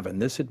we have in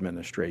this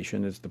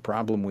administration. It's the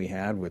problem we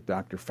had with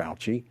Dr.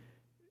 Fauci.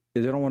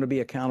 They don't want to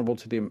be accountable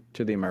to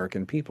the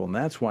American people. And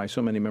that's why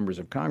so many members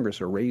of Congress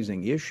are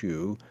raising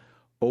issue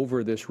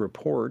over this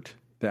report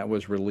that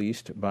was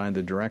released by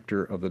the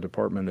director of the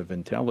Department of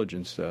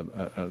Intelligence,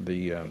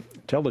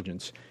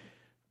 intelligence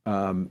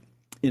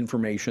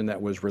information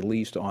that was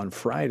released on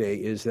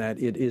Friday, is that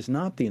it is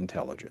not the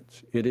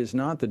intelligence. It is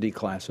not the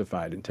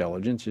declassified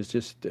intelligence. It's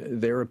just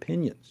their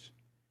opinions.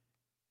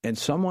 And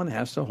someone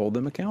has to hold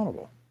them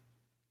accountable.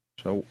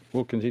 So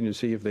we'll continue to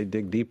see if they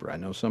dig deeper. I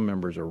know some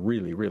members are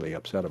really, really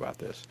upset about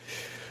this.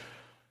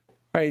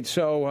 All right,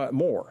 so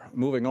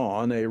moving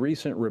on, a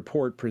recent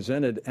report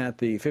presented at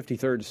the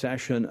 53rd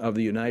session of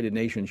the United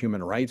Nations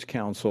Human Rights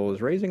Council is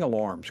raising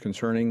alarms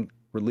concerning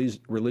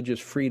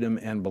religious freedom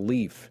and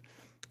belief.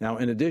 Now,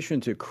 in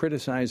addition to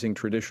criticizing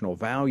traditional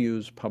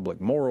values, public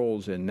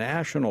morals, and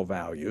national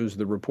values,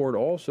 the report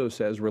also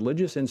says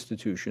religious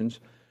institutions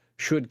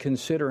should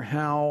consider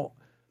how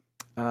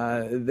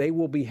they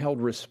will be held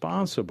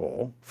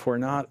responsible for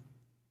not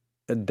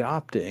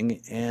adopting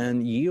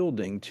and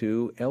yielding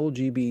to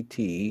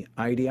LGBT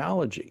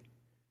ideology.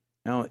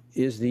 Now,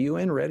 is the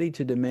UN ready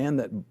to demand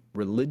that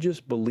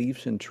religious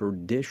beliefs and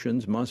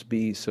traditions must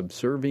be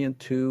subservient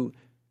to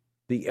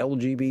the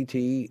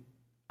LGBT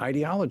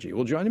ideology?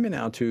 Well, joining me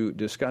now to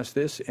discuss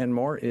this and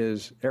more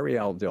is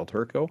Arielle Del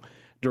Turco,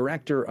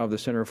 director of the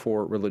Center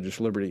for Religious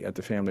Liberty at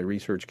the Family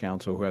Research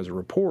Council, who has a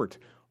report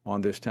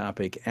on this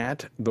topic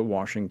at the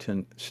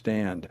Washington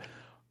Stand.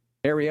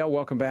 Arielle,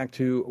 welcome back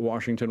to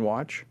Washington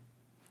Watch.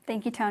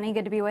 Thank you, Tony.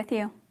 Good to be with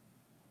you. All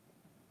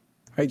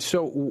right,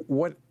 so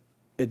what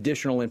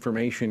additional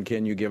information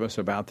can you give us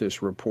about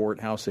this report?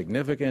 How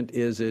significant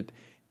is it?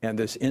 And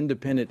this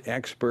independent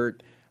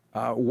expert,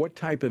 what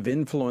type of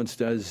influence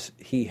does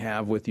he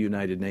have with the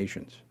United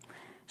Nations?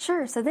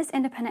 Sure. So this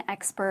independent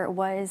expert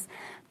was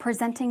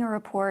presenting a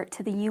report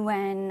to the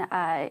UN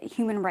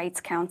Human Rights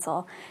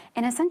Council.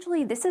 And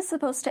essentially, this is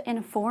supposed to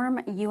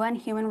inform UN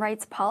human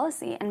rights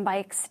policy and, by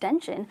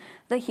extension,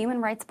 the human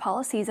rights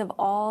policies of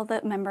all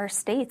the member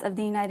states of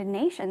the United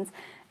Nations.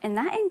 And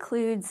that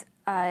includes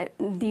the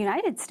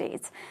United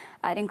States.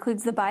 It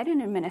includes the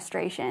Biden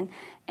administration.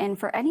 And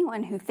for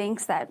anyone who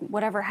thinks that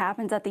whatever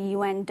happens at the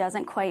UN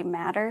doesn't quite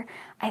matter,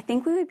 I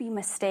think we would be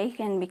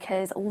mistaken,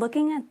 because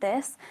looking at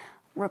this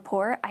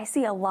report, I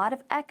see a lot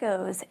of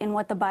echoes in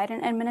what the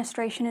Biden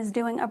administration is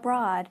doing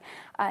abroad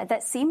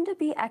that seem to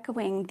be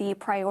echoing the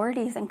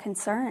priorities and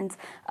concerns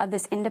of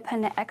this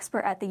independent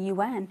expert at the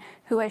UN,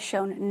 who has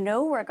shown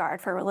no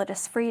regard for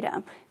religious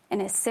freedom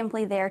and is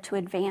simply there to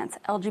advance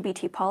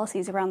LGBT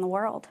policies around the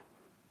world.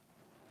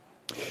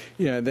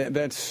 Yeah,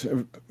 that's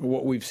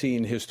what we've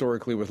seen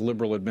historically with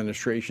liberal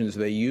administrations.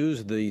 They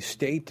use the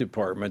State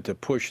Department to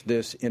push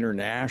this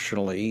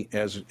internationally,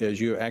 as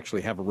you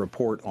actually have a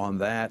report on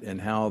that, and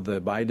how the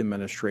Biden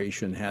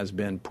administration has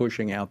been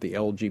pushing out the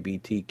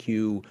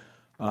LGBTQ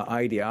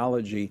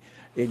ideology.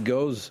 It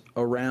goes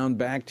around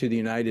back to the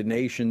United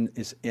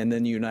Nations, and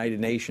then the United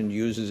Nations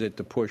uses it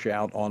to push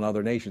out on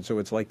other nations. So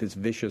it's like this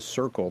vicious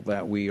circle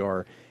that we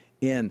are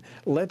in.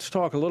 Let's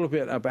talk a little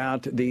bit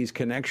about these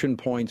connection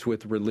points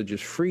with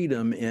religious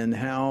freedom and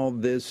how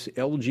this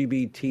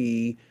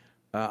LGBT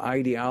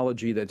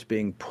ideology that's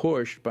being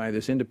pushed by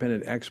this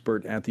independent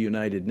expert at the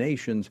United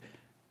Nations,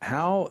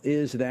 how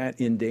is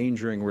that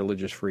endangering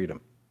religious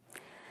freedom?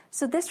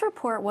 So this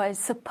report was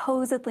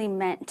supposedly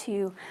meant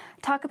to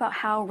talk about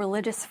how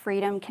religious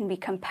freedom can be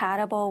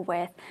compatible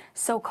with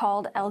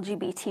so-called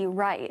LGBT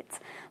rights.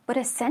 But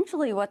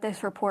essentially what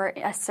this report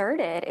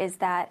asserted is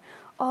that,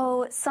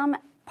 some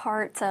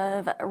parts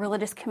of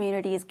religious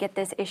communities get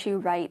this issue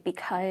right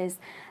because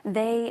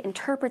they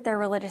interpret their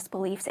religious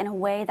beliefs in a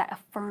way that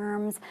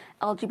affirms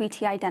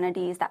LGBT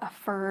identities, that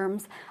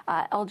affirms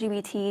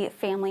LGBT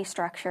family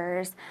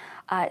structures.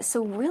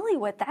 So really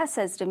what that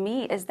says to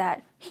me is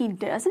that he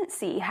doesn't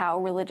see how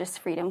religious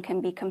freedom can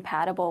be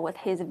compatible with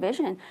his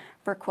vision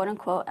for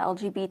quote-unquote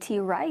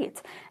LGBT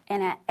rights.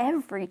 And at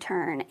every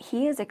turn,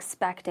 he is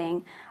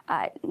expecting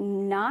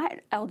not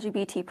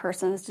LGBT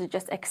persons to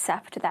just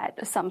accept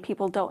that some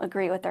people don't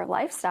agree with their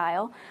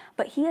lifestyle,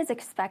 but he is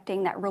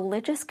expecting that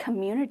religious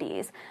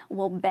communities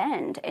will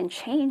bend and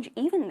change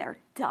even their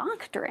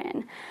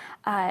doctrine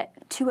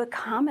to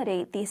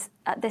accommodate this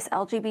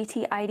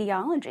LGBT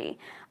ideology.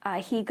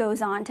 He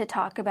goes on to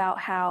talk about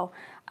how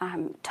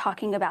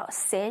talking about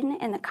sin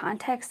in the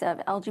context of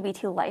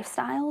LGBT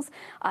lifestyles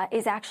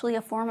is actually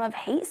a form of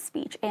hate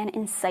speech and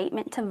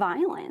incitement to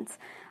violence.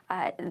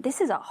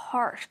 This is a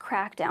harsh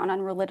crackdown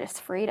on religious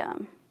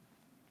freedom.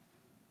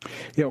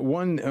 Yeah,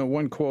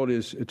 one quote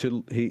is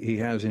he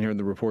has in here in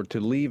the report,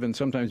 to leave and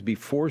sometimes be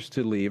forced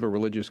to leave a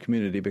religious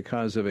community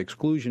because of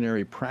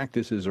exclusionary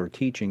practices or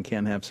teaching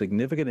can have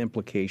significant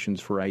implications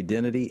for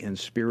identity and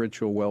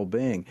spiritual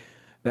well-being.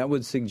 That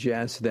would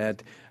suggest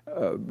that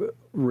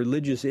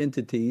religious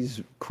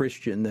entities,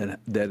 Christian,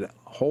 that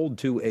hold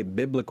to a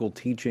biblical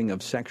teaching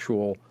of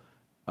sexual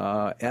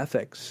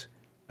ethics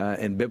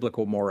and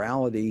biblical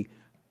morality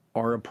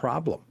are a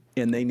problem.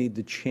 And they need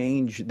to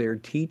change their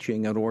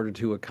teaching in order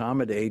to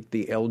accommodate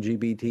the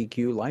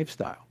LGBTQ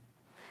lifestyle.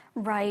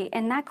 Right.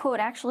 And that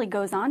quote actually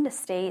goes on to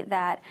state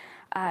that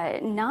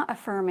not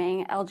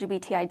affirming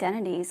LGBT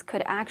identities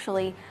could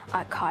actually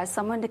cause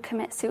someone to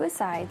commit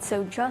suicide.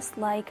 So just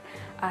like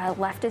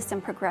leftist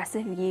and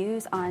progressive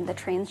views on the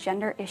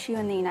transgender issue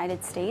in the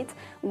United States,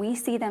 we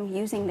see them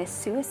using this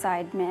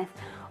suicide myth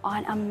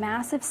on a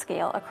massive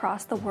scale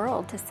across the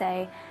world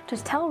to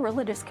tell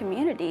religious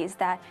communities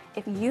that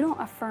if you don't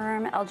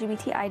affirm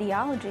LGBT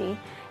ideology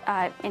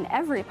in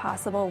every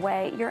possible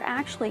way, you're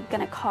actually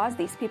going to cause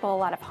these people a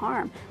lot of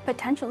harm,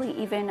 potentially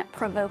even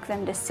provoke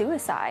them to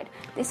suicide.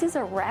 This is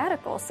a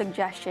radical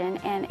suggestion,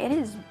 and it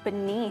is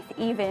beneath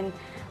even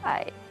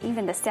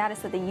the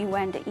status of the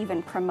UN to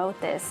even promote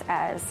this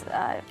as...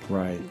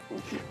 Right.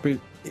 But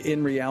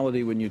in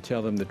reality, when you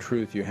tell them the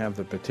truth, you have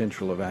the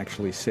potential of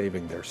actually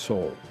saving their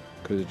soul,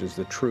 because it is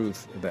the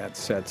truth that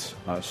sets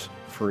us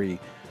free.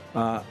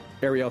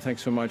 Arielle,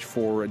 thanks so much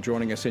for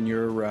joining us. And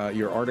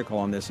your article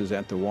on this is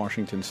at the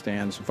Washington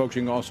Stand. So, folks,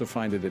 you can also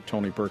find it at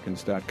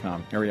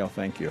TonyPerkins.com. Arielle,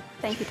 thank you.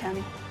 Thank you,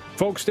 Tony.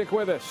 Folks, stick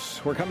with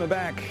us. We're coming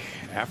back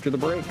after the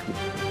break.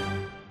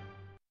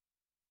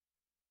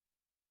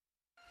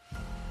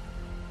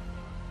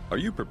 Are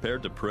you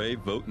prepared to pray,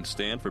 vote, and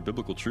stand for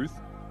biblical truth?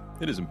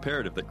 It is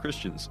imperative that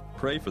Christians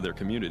pray for their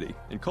community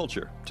and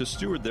culture to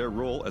steward their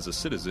role as a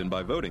citizen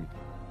by voting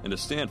and to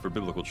stand for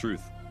biblical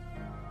truth.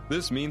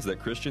 This means that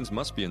Christians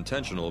must be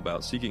intentional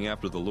about seeking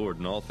after the Lord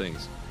in all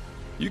things.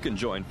 You can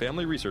join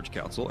Family Research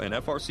Council and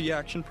FRC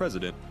Action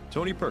President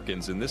Tony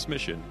Perkins in this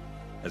mission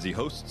as he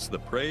hosts the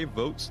Pray,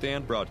 Vote,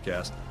 Stand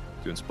broadcast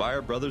to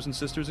inspire brothers and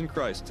sisters in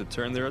Christ to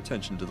turn their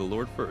attention to the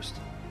Lord first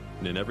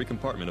and in every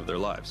compartment of their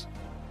lives.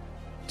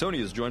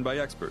 Tony is joined by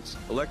experts,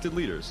 elected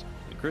leaders,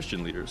 and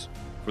Christian leaders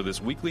for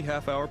this weekly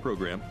half-hour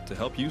program to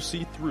help you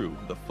see through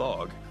the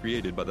fog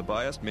created by the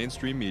biased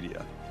mainstream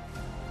media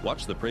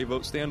watch the Pray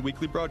Vote Stand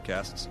weekly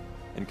broadcasts,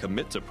 and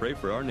commit to pray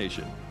for our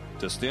nation,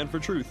 to stand for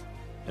truth,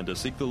 and to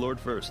seek the Lord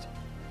first.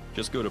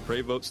 Just go to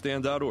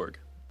PrayVoteStand.org.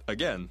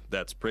 Again,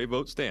 that's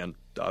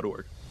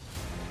PrayVoteStand.org.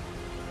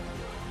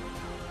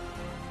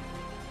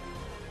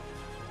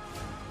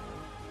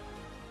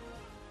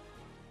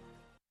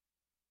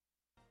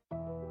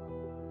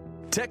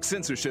 Tech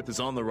censorship is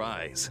on the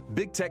rise.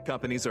 Big tech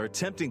companies are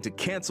attempting to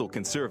cancel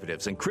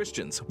conservatives and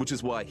Christians, which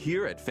is why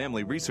here at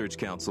Family Research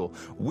Council,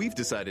 we've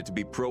decided to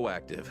be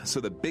proactive so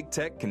that big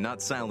tech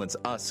cannot silence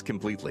us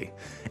completely.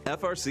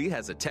 FRC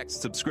has a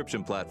text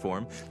subscription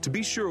platform to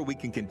be sure we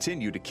can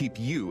continue to keep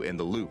you in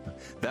the loop.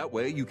 That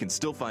way, you can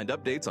still find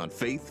updates on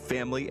faith,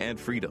 family, and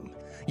freedom.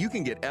 You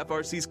can get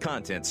FRC's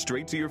content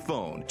straight to your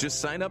phone. Just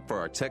sign up for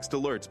our text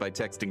alerts by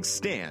texting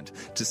STAND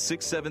to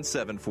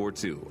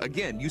 67742.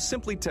 Again, you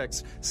simply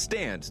text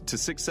STAND to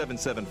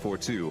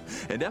 67742,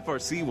 and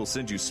FRC will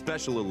send you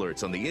special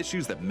alerts on the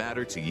issues that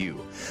matter to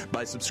you.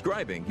 By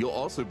subscribing, you'll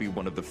also be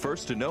one of the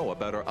first to know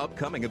about our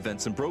upcoming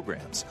events and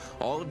programs.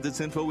 All of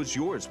this info is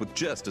yours with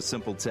just a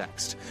simple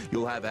text.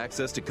 You'll have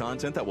access to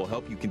content that will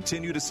help you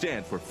continue to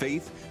stand for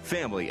faith,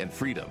 family, and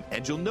freedom,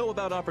 and you'll know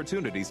about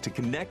opportunities to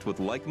connect with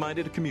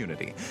like-minded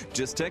community.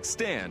 Just text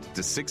STAND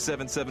to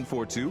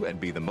 67742 and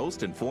be the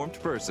most informed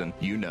person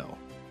you know.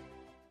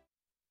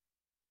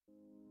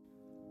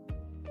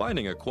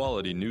 Finding a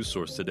quality news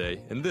source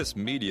today in this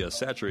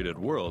media-saturated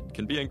world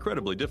can be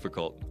incredibly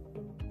difficult.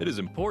 It is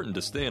important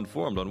to stay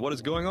informed on what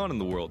is going on in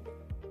the world,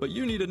 but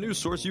you need a news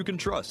source you can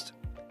trust.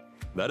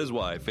 That is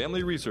why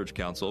Family Research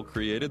Council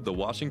created the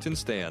Washington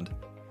Stand,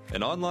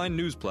 an online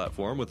news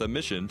platform with a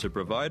mission to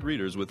provide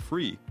readers with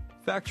free,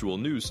 factual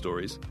news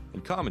stories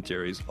and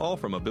commentaries, all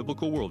from a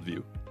biblical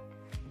worldview.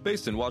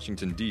 Based in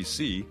Washington,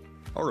 D.C.,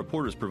 our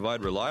reporters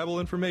provide reliable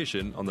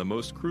information on the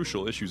most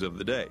crucial issues of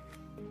the day,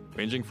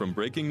 ranging from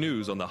breaking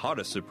news on the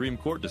hottest Supreme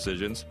Court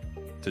decisions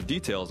to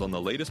details on the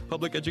latest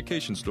public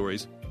education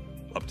stories,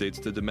 updates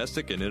to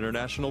domestic and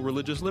international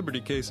religious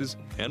liberty cases,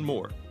 and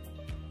more.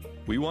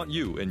 We want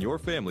you and your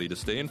family to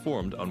stay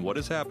informed on what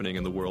is happening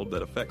in the world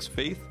that affects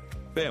faith,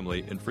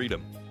 family, and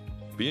freedom.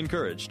 Be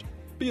encouraged,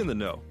 be in the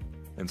know,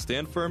 and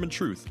stand firm in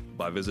truth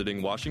by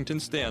visiting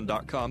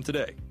WashingtonStand.com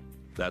today.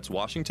 That's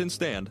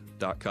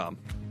WashingtonStand.com.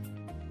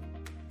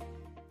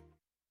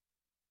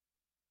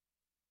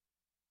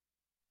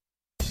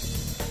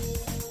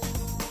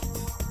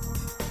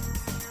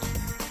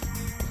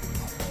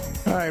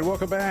 All right,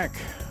 welcome back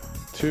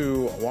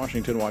to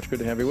Washington Watch. Good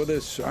to have you with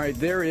us. All right,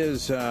 there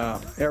is,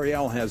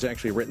 Arielle has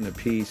actually written a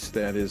piece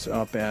that is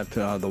up at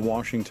the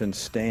Washington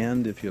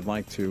Stand. If you'd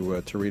like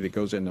to read it,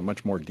 goes into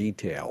much more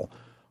detail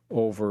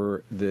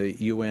over the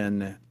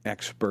UN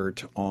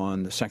expert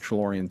on sexual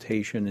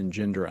orientation and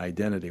gender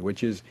identity,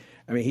 which is,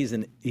 I mean,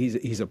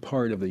 he's a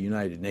part of the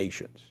United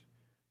Nations,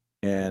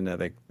 and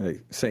they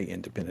say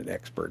independent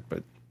expert,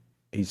 but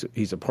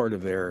he's a part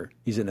of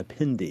he's an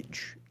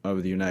appendage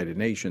of the United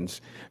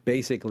Nations,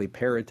 basically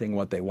parroting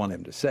what they want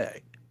him to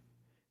say,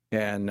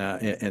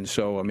 and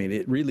so I mean,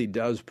 it really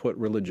does put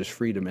religious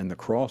freedom in the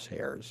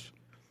crosshairs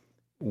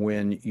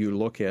when you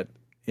look at,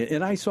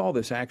 and I saw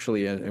this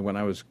actually when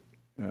I was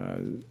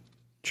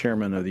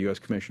chairman of the U.S.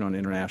 Commission on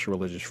International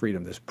Religious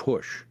Freedom, this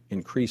push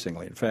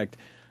increasingly. In fact,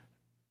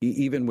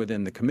 even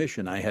within the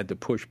commission, I had to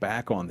push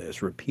back on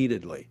this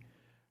repeatedly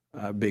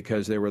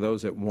because there were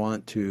those that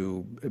want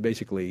to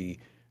basically,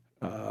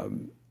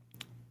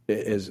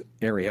 as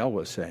Arielle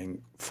was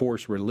saying,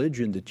 force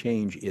religion to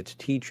change its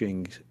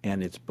teachings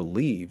and its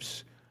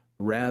beliefs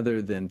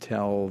rather than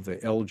tell the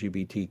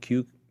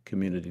LGBTQ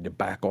community to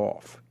back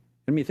off.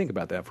 I mean, think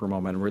about that for a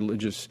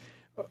moment.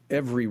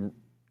 Every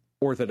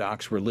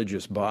Orthodox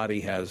religious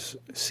body has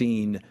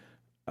seen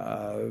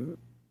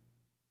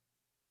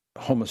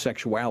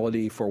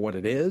homosexuality for what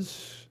it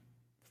is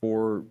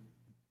for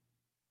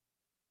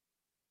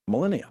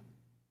millennia,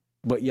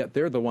 but yet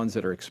they're the ones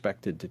that are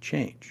expected to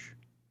change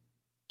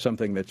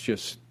something that's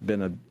just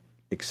been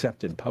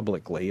accepted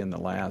publicly in the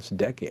last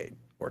decade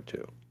or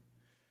two.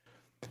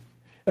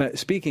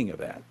 Speaking of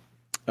that,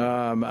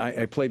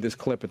 I played this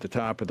clip at the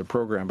top of the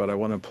program, but I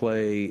want to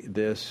play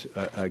this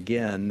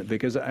again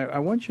because I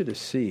want you to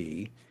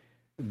see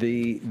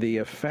the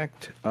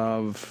effect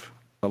of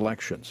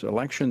elections.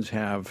 Elections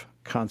have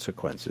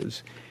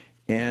consequences.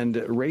 And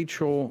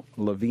Rachel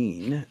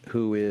Levine,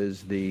 who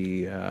is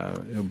the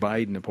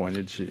Biden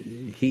appointed,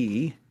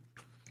 he,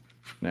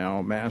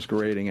 now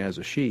masquerading as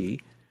a she,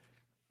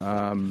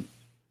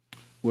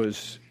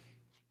 was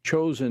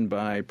chosen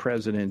by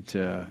President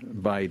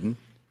Biden,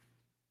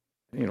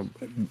 you know,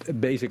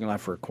 basically not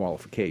for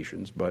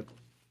qualifications, but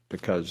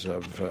because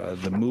of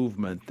the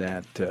movement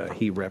that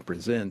he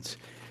represents,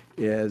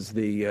 as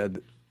the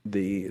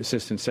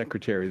Assistant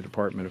Secretary of the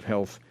Department of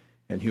Health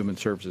and Human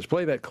Services.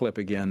 Play that clip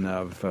again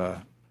of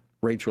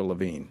Rachel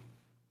Levine.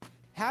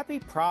 Happy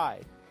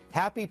Pride.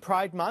 Happy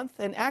Pride Month.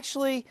 And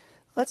actually,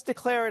 let's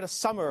declare it a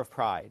summer of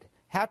pride.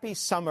 Happy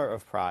Summer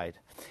of Pride.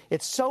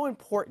 It's so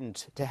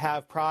important to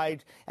have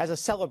Pride as a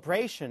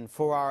celebration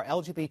for our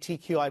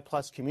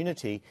LGBTQI+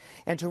 community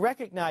and to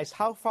recognize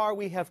how far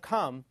we have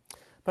come,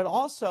 but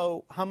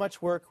also how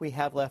much work we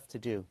have left to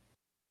do.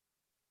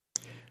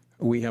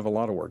 We have a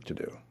lot of work to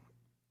do,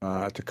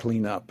 to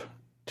clean up,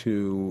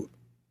 to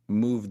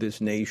move this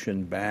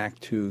nation back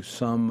to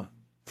some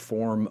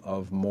form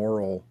of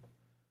moral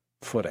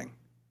footing.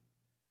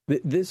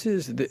 This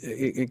is,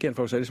 again,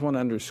 folks, I just want to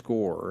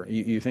underscore,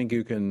 you think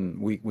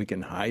we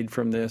can hide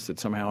from this, that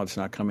somehow it's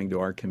not coming to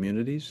our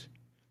communities?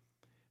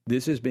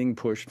 This is being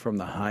pushed from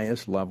the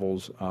highest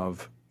levels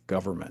of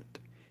government.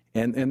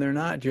 And they're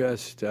not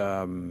just,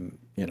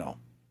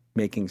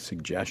 making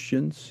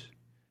suggestions.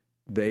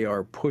 They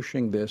are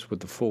pushing this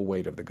with the full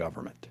weight of the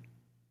government.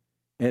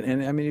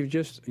 And I mean,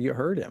 you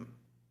heard him.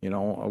 We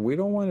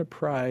don't want a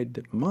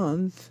Pride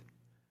Month.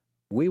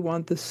 We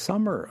want the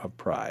summer of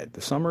Pride,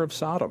 the summer of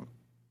Sodom,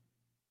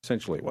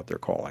 essentially what they're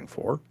calling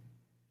for.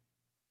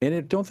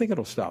 And don't think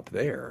it'll stop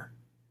there.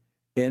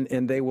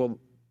 And they will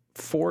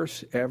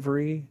force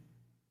every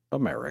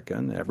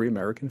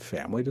American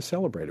family to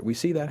celebrate it. We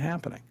see that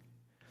happening.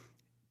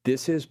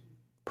 This is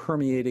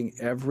permeating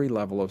every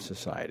level of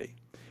society.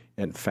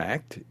 In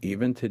fact,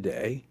 even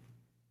today,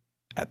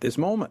 at this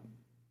moment,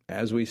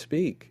 as we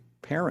speak,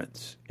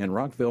 parents in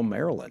Rockville,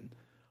 Maryland,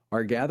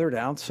 are gathered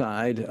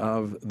outside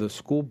of the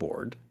school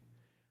board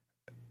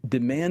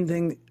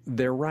demanding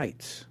their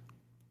rights.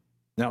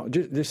 Now,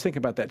 just think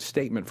about that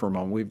statement for a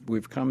moment.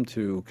 We've come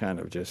to kind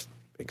of just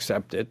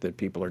accept it, that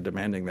people are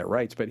demanding their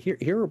rights. But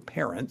here are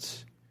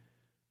parents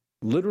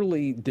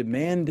literally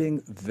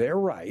demanding their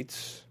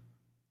rights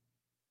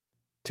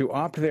to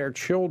opt their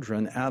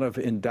children out of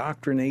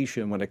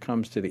indoctrination when it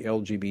comes to the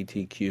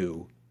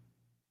LGBTQ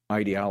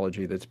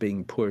ideology that's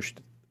being pushed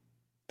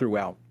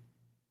throughout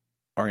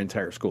our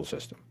entire school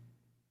system.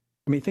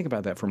 I mean, think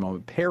about that for a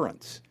moment.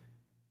 Parents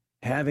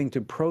having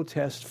to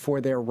protest for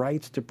their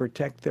rights to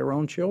protect their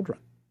own children.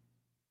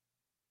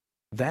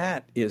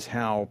 That is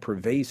how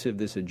pervasive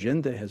this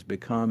agenda has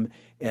become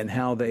and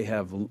how they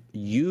have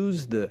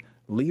used the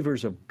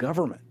levers of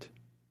government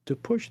to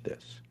push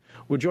this.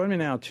 Well, join me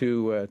now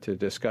to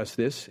discuss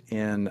this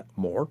and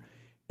more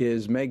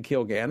is Meg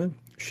Kilgannon.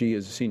 She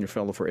is a senior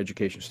fellow for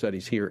education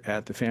studies here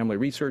at the Family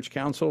Research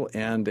Council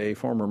and a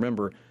former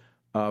member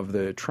of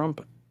the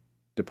Trump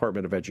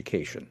Department of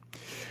Education.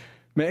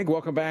 Meg,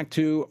 welcome back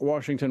to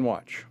Washington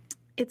Watch.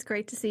 It's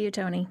great to see you,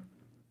 Tony.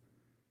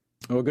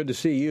 Well, good to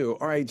see you.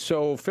 All right,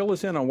 so fill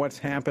us in on what's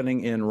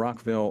happening in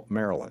Rockville,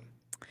 Maryland.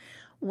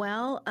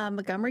 Well,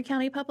 Montgomery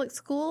County Public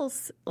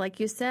Schools, like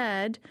you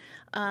said,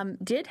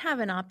 did have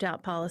an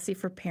opt-out policy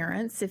for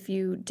parents. If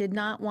you did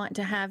not want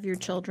to have your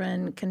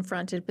children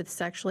confronted with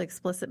sexually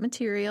explicit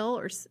material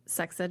or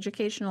sex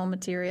educational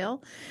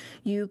material,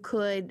 you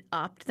could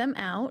opt them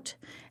out.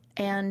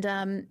 And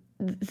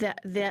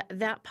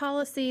that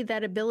policy,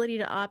 that ability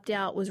to opt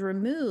out, was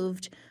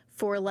removed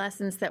for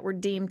lessons that were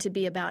deemed to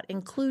be about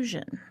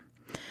inclusion.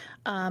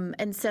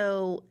 And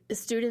so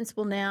students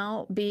will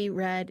now be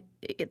read,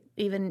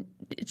 even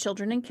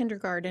children in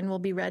kindergarten will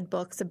be read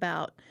books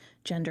about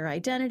gender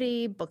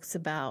identity, books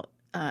about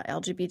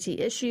LGBT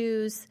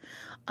issues,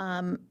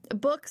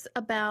 books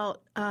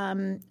about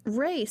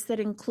race that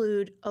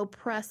include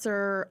oppress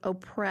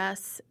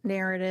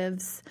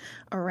narratives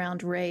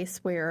around race,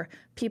 where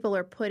people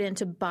are put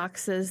into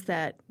boxes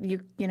that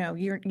you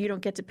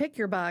don't get to pick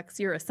your box.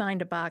 You're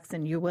assigned a box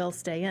and you will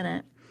stay in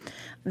it.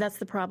 That's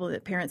the problem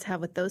that parents have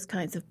with those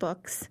kinds of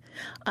books.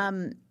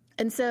 And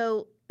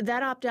so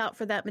that opt-out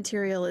for that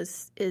material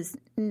is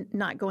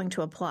not going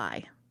to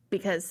apply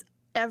because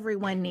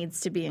everyone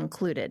needs to be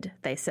included,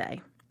 they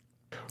say.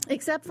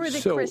 Except for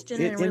the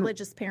Christian and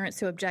religious parents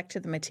who object to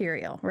the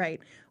material,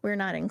 right? We're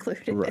not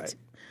included. Right.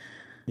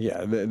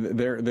 Yeah,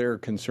 their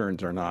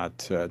concerns are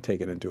not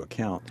taken into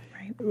account.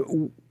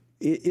 Right.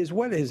 Is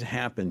what has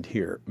happened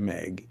here,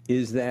 Meg,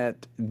 is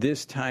that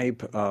this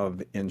type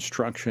of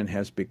instruction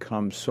has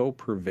become so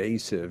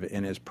pervasive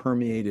and has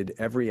permeated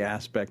every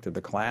aspect of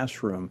the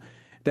classroom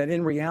that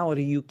in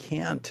reality you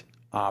can't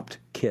opt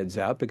kids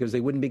out because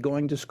they wouldn't be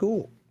going to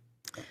school.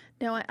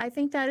 No, I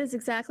think that is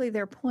exactly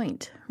their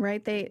point,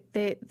 right?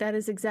 That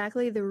is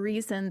exactly the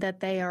reason that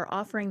they are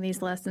offering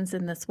these lessons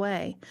in this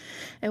way.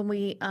 And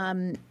we,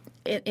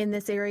 in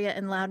this area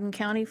in Loudoun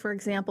County, for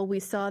example,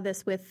 we saw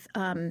this with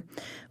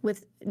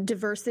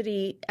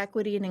diversity,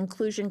 equity, and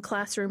inclusion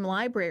classroom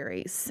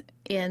libraries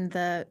in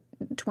the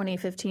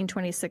 2015,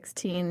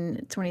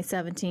 2016,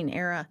 2017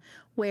 era,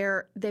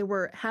 where they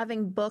were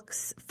having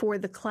books for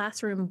the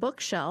classroom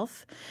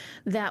bookshelf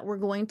that were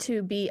going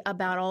to be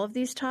about all of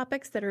these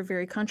topics that are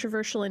very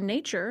controversial in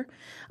nature,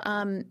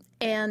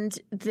 and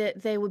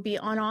that they would be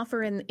on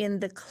offer in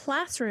the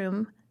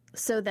classroom,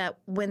 so that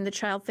when the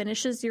child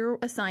finishes your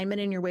assignment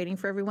and you're waiting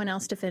for everyone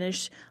else to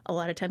finish, a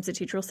lot of times the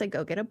teacher will say,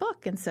 go get a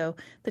book. And so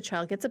the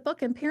child gets a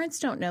book, and parents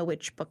don't know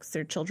which books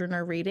their children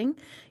are reading.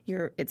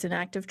 It's an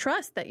act of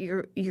trust that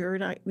your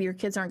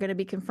kids aren't going to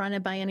be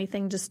confronted by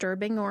anything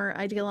disturbing or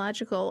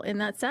ideological in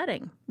that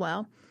setting.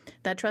 Well,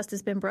 that trust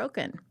has been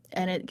broken,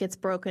 and it gets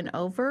broken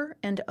over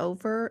and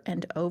over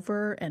and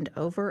over and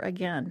over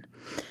again.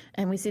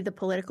 And we see the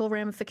political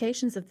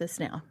ramifications of this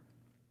now.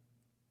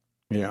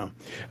 Yeah.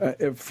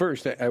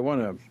 First, I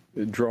want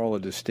to draw a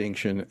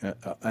distinction.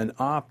 An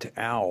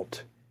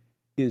opt-out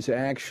is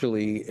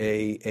actually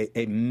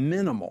a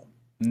minimal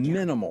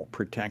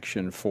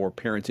protection for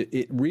parents.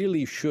 It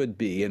really should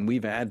be, and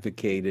we've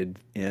advocated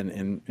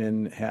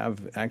and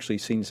have actually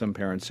seen some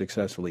parents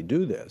successfully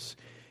do this,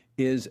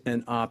 is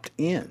an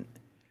opt-in,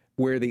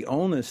 where the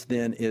onus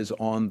then is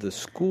on the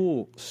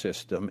school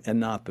system and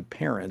not the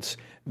parents.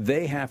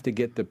 They have to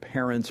get the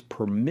parents'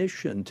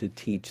 permission to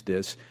teach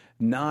this,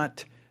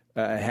 not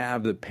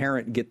have the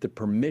parent get the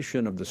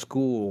permission of the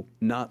school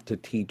not to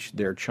teach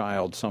their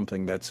child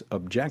something that's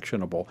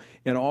objectionable.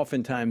 And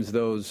oftentimes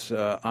those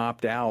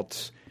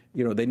opt-outs,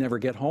 they never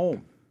get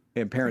home,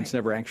 and parents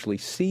never actually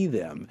see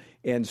them.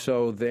 And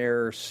so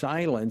their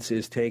silence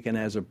is taken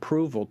as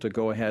approval to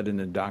go ahead and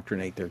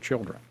indoctrinate their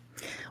children.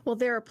 Well,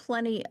 there are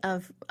plenty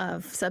of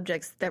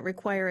subjects that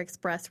require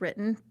express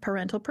written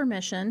parental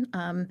permission.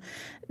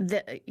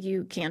 That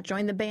you can't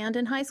join the band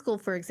in high school,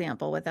 for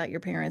example, without your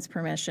parents'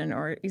 permission,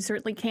 or you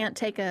certainly can't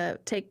take a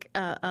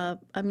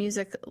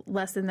music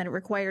lesson that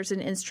requires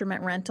an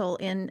instrument rental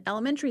in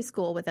elementary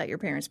school without your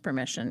parents'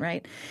 permission,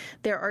 right?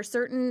 There are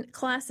certain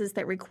classes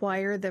that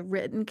require the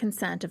written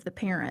consent of the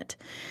parent,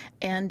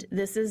 and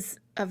this is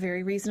a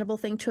very reasonable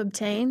thing to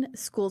obtain.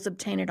 Schools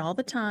obtain it all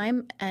the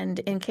time, and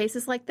in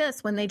cases like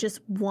this, when they just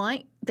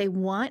want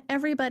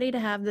everybody to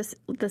have this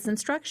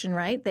instruction,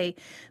 right?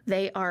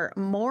 They are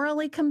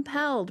morally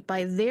compelled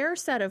by their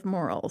set of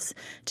morals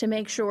to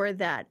make sure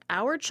that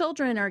our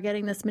children are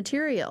getting this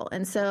material.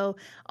 And so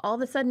all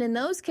of a sudden in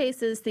those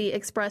cases, the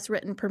express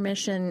written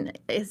permission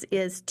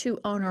is too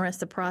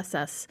onerous a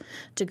process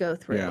to go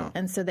through. Yeah.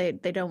 And so they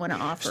don't want to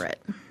offer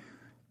it.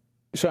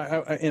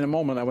 So in a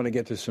moment, I want to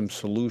get to some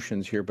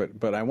solutions here,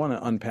 but I want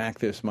to unpack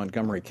this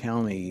Montgomery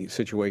County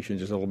situation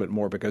just a little bit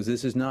more, because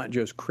this is not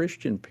just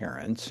Christian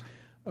parents,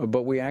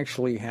 but we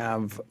actually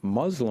have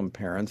Muslim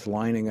parents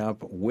lining up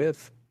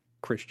with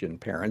Christian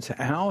parents.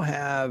 How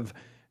have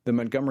the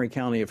Montgomery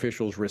County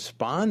officials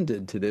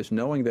responded to this,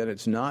 knowing that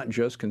it's not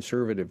just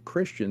conservative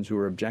Christians who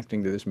are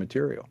objecting to this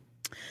material?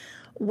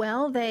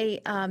 Well, they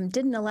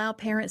didn't allow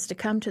parents to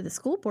come to the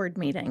school board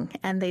meeting,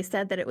 and they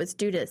said that it was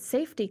due to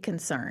safety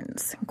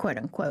concerns, quote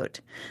unquote.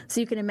 So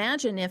you can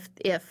imagine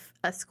if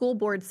a school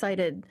board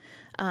cited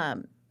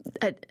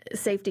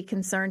safety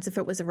concerns, if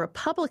it was a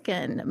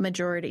Republican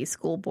majority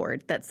school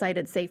board that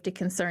cited safety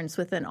concerns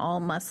with an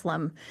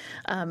all-Muslim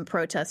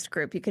protest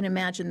group, you can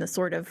imagine the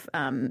sort of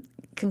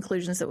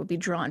conclusions that would be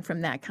drawn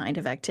from that kind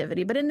of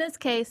activity. But in this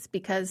case,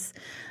 because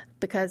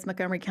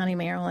Montgomery County,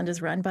 Maryland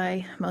is run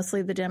by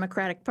mostly the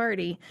Democratic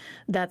Party,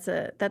 that's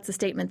a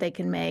statement they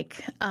can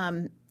make.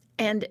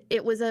 And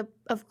it was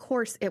of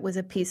course, it was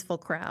a peaceful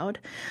crowd.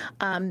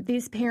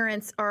 These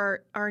parents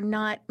are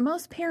not,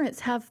 most parents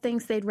have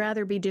things they'd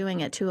rather be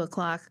doing at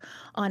 2:00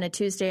 on a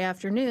Tuesday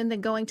afternoon than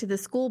going to the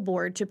school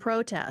board to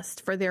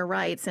protest for their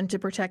rights and to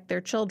protect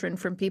their children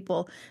from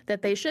people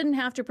that they shouldn't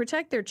have to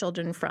protect their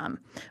children from.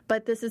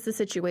 But this is the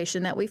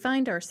situation that we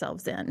find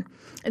ourselves in.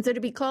 And so to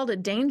be called a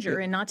danger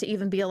and not to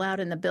even be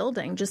allowed in the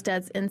building just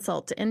adds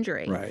insult to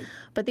injury. Right.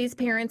 But these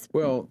parents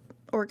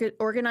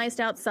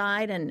organized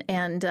outside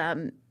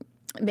and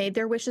made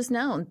their wishes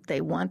known.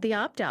 They want the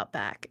opt-out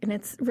back, and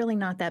it's really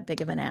not that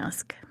big of an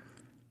ask.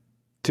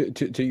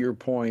 To your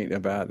point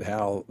about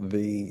how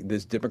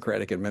this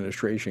Democratic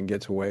administration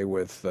gets away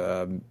with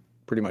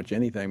pretty much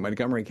anything,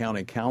 Montgomery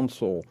County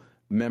Council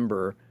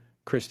member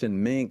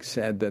Kristen Mink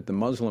said that the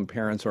Muslim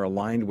parents are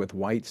aligned with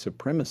white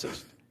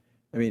supremacists.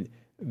 I mean,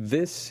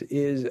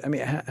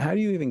 how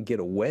do you even get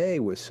away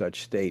with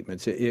such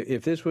statements?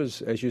 If this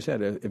was, as you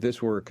said, if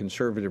this were a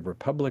conservative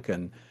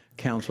Republican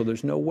council,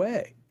 there's no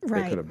way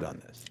they could have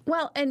done this.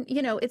 Well, and,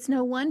 it's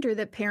no wonder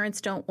that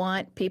parents don't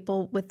want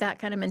people with that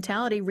kind of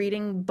mentality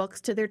reading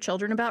books to their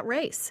children about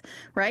race,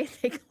 right?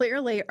 They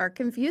clearly are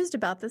confused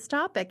about this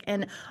topic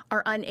and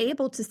are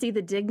unable to see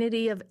the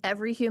dignity of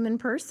every human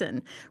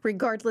person,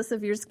 regardless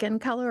of your skin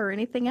color or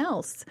anything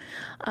else.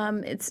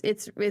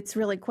 It's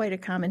really quite a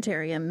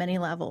commentary on many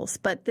levels.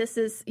 But this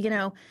is,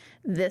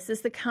 this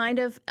is the kind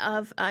of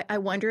I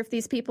wonder if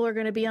these people are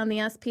going to be on the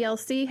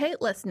SPLC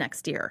hate list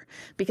next year,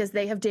 because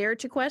they have dared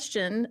to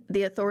question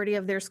the authority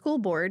of their school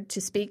board to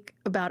speak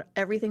about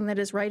everything that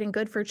is right and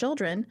good for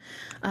children,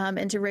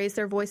 and to raise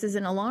their voices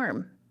in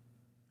alarm.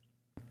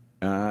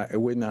 I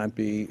would not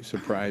be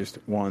surprised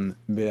one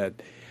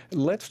bit.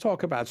 Let's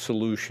talk about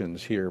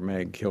solutions here,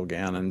 Meg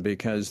Kilgannon,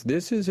 because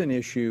this is an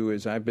issue,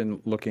 as I've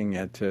been looking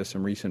at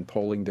some recent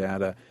polling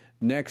data,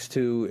 next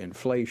to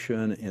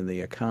inflation and the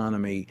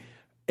economy.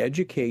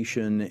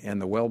 Education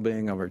and the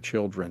well-being of our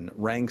children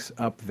ranks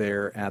up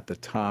there at the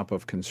top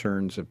of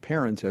concerns of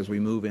parents as we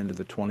move into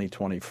the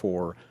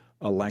 2024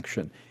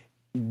 election.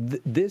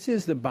 This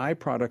is the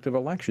byproduct of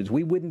elections.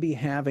 We wouldn't be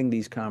having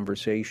these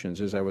conversations,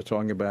 as I was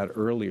talking about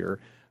earlier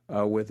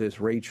with this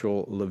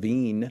Rachel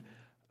Levine.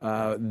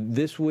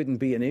 This wouldn't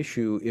be an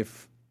issue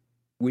if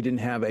we didn't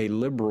have a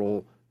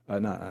liberal,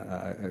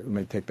 let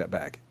me take that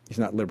back. He's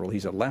not liberal.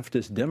 He's a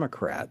leftist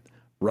Democrat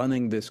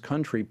running this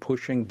country,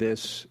 pushing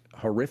this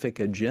horrific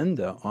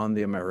agenda on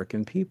the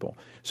American people.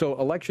 So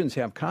elections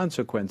have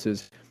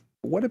consequences.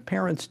 What do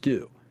parents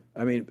do?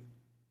 I mean,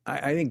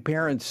 I think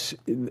parents,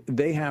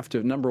 they have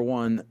to, number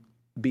one,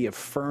 be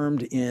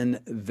affirmed in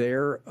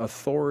their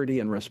authority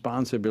and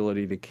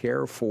responsibility to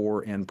care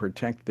for and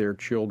protect their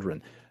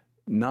children,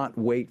 not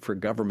wait for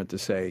government to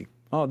say,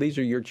 oh, these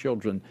are your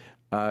children.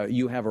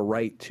 You have a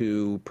right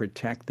to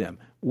protect them.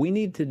 We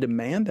need to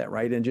demand that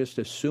right and just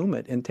assume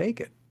it and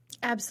take it.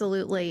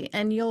 Absolutely.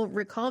 And you'll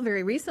recall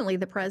very recently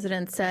the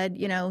president said,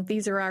 you know,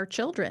 these are our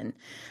children.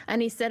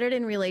 And he said it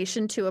in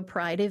relation to a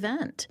pride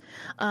event.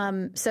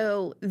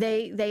 So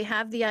they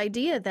have the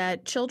idea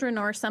that children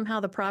are somehow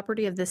the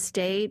property of the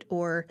state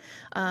or,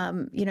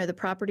 the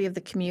property of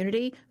the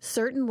community.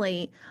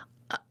 Certainly,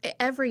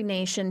 every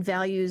nation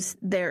values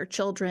their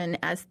children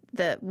as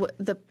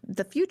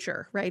the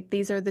future, right?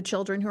 These are the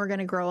children who are going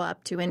to grow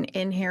up to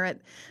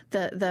inherit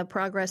the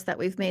progress that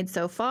we've made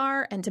so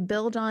far and to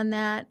build on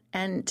that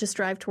and to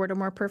strive toward a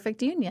more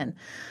perfect union.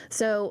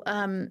 So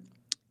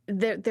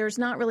there's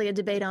not really a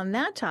debate on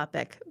that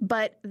topic,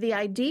 but the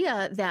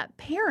idea that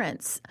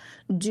parents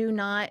do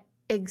not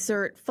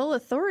exert full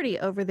authority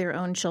over their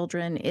own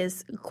children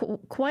is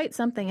quite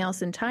something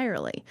else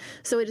entirely.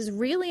 So it is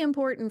really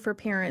important for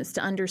parents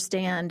to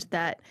understand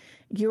that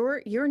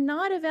you're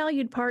not a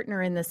valued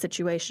partner in this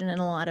situation in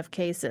a lot of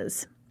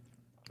cases.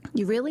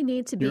 You really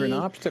need to be... You're an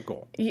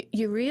obstacle.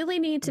 You really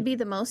need to be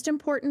the most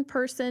important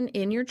person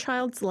in your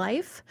child's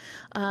life.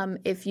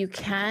 If you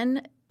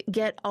can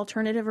get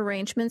alternative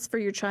arrangements for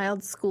your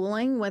child's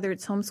schooling, whether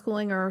it's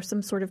homeschooling or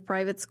some sort of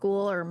private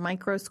school or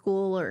micro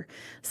school or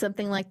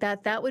something like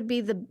that, that would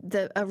be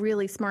a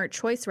really smart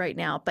choice right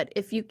now. But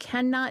if you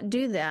cannot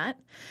do that,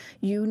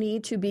 you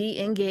need to be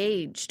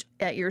engaged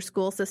at your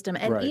school system.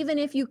 And right. Even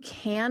if you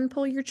can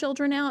pull your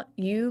children out,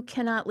 you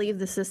cannot leave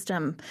the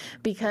system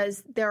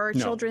because there are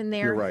children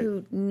there right.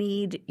 who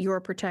need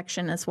your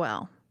protection as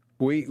well.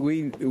 We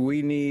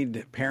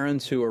need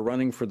parents who are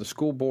running for the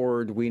school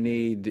board. We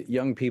need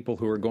young people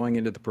who are going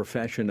into the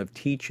profession of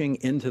teaching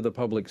into the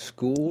public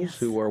schools, yes.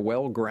 who are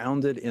well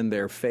grounded in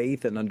their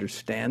faith and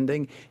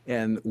understanding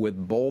and with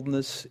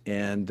boldness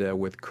and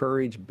with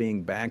courage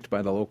being backed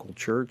by the local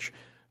church.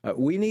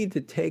 We need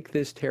to take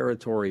this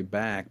territory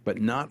back,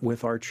 but not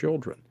with our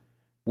children.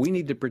 We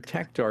need to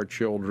protect our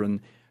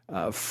children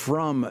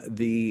from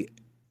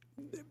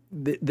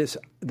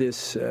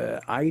this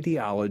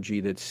ideology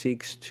that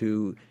seeks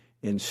to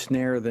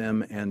ensnare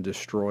them and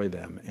destroy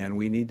them, and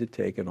we need to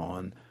take it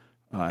on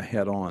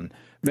head on.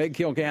 Meg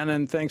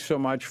Kilgannon, thanks so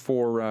much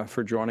for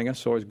joining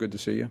us. Always good to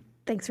see you.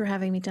 Thanks for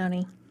having me,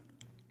 Tony.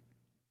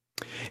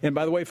 And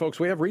by the way, folks,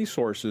 we have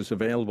resources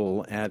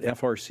available at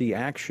FRC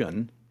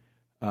Action.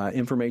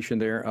 Information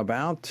there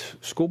about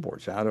school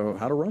boards, how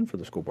to run for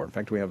the school board. In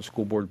fact, we have a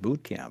school board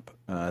boot camp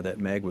that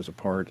Meg was a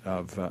part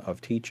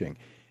of teaching,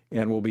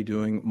 and we'll be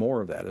doing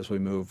more of that as we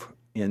move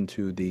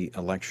into the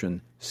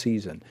election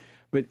season.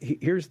 But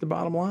here's the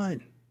bottom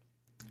line.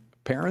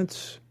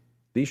 Parents,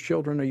 these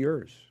children are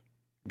yours.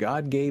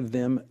 God gave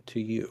them to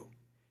you.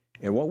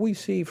 And what we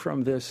see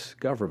from this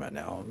government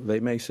now,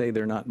 they may say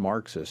they're not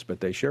Marxists, but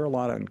they share a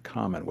lot in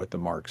common with the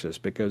Marxists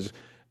because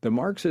the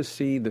Marxists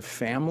see the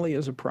family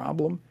as a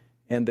problem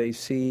and they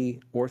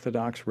see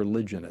Orthodox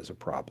religion as a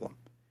problem.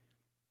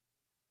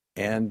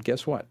 And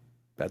guess what?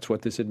 That's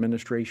what this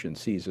administration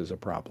sees as a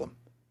problem.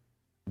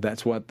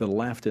 That's what the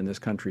left in this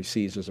country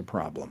sees as a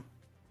problem.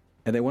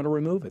 And they want to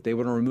remove it. They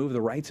want to remove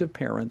the rights of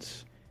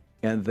parents,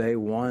 and they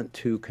want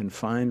to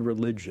confine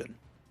religion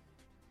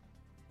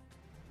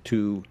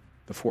to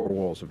the four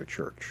walls of a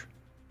church,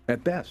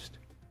 at best.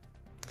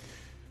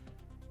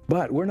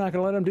 But we're not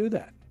going to let them do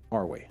that,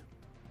 are we?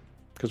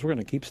 Because we're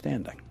going to keep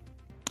standing.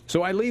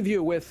 So I leave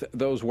you with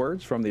those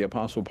words from the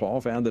Apostle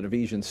Paul found in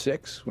Ephesians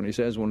 6, when he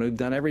says, when we've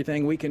done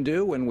everything we can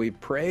do, when we've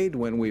prayed,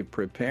 when we've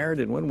prepared,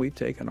 and when we've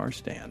taken our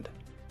stand,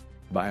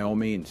 by all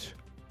means,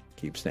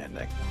 keep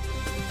standing.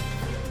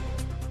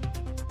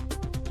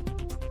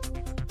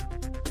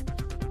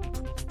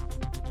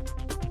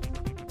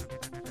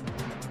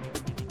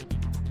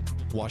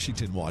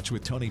 Washington Watch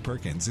with Tony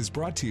Perkins is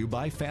brought to you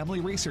by Family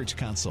Research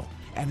Council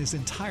and is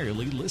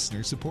entirely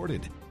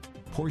listener-supported.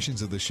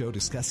 Portions of the show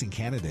discussing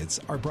candidates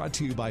are brought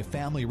to you by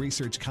Family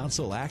Research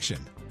Council Action.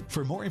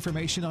 For more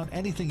information on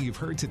anything you've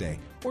heard today,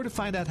 or to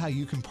find out how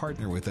you can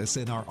partner with us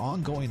in our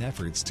ongoing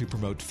efforts to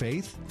promote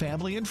faith,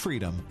 family, and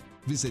freedom,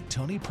 visit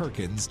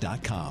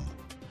TonyPerkins.com.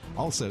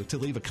 Also, to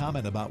leave a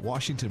comment about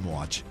Washington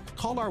Watch,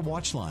 call our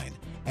watch line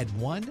at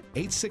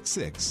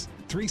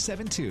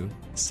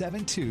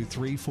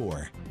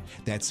 1-866-372-7234.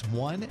 That's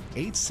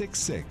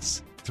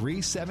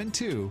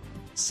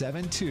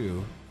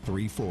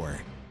 1-866-372-7234.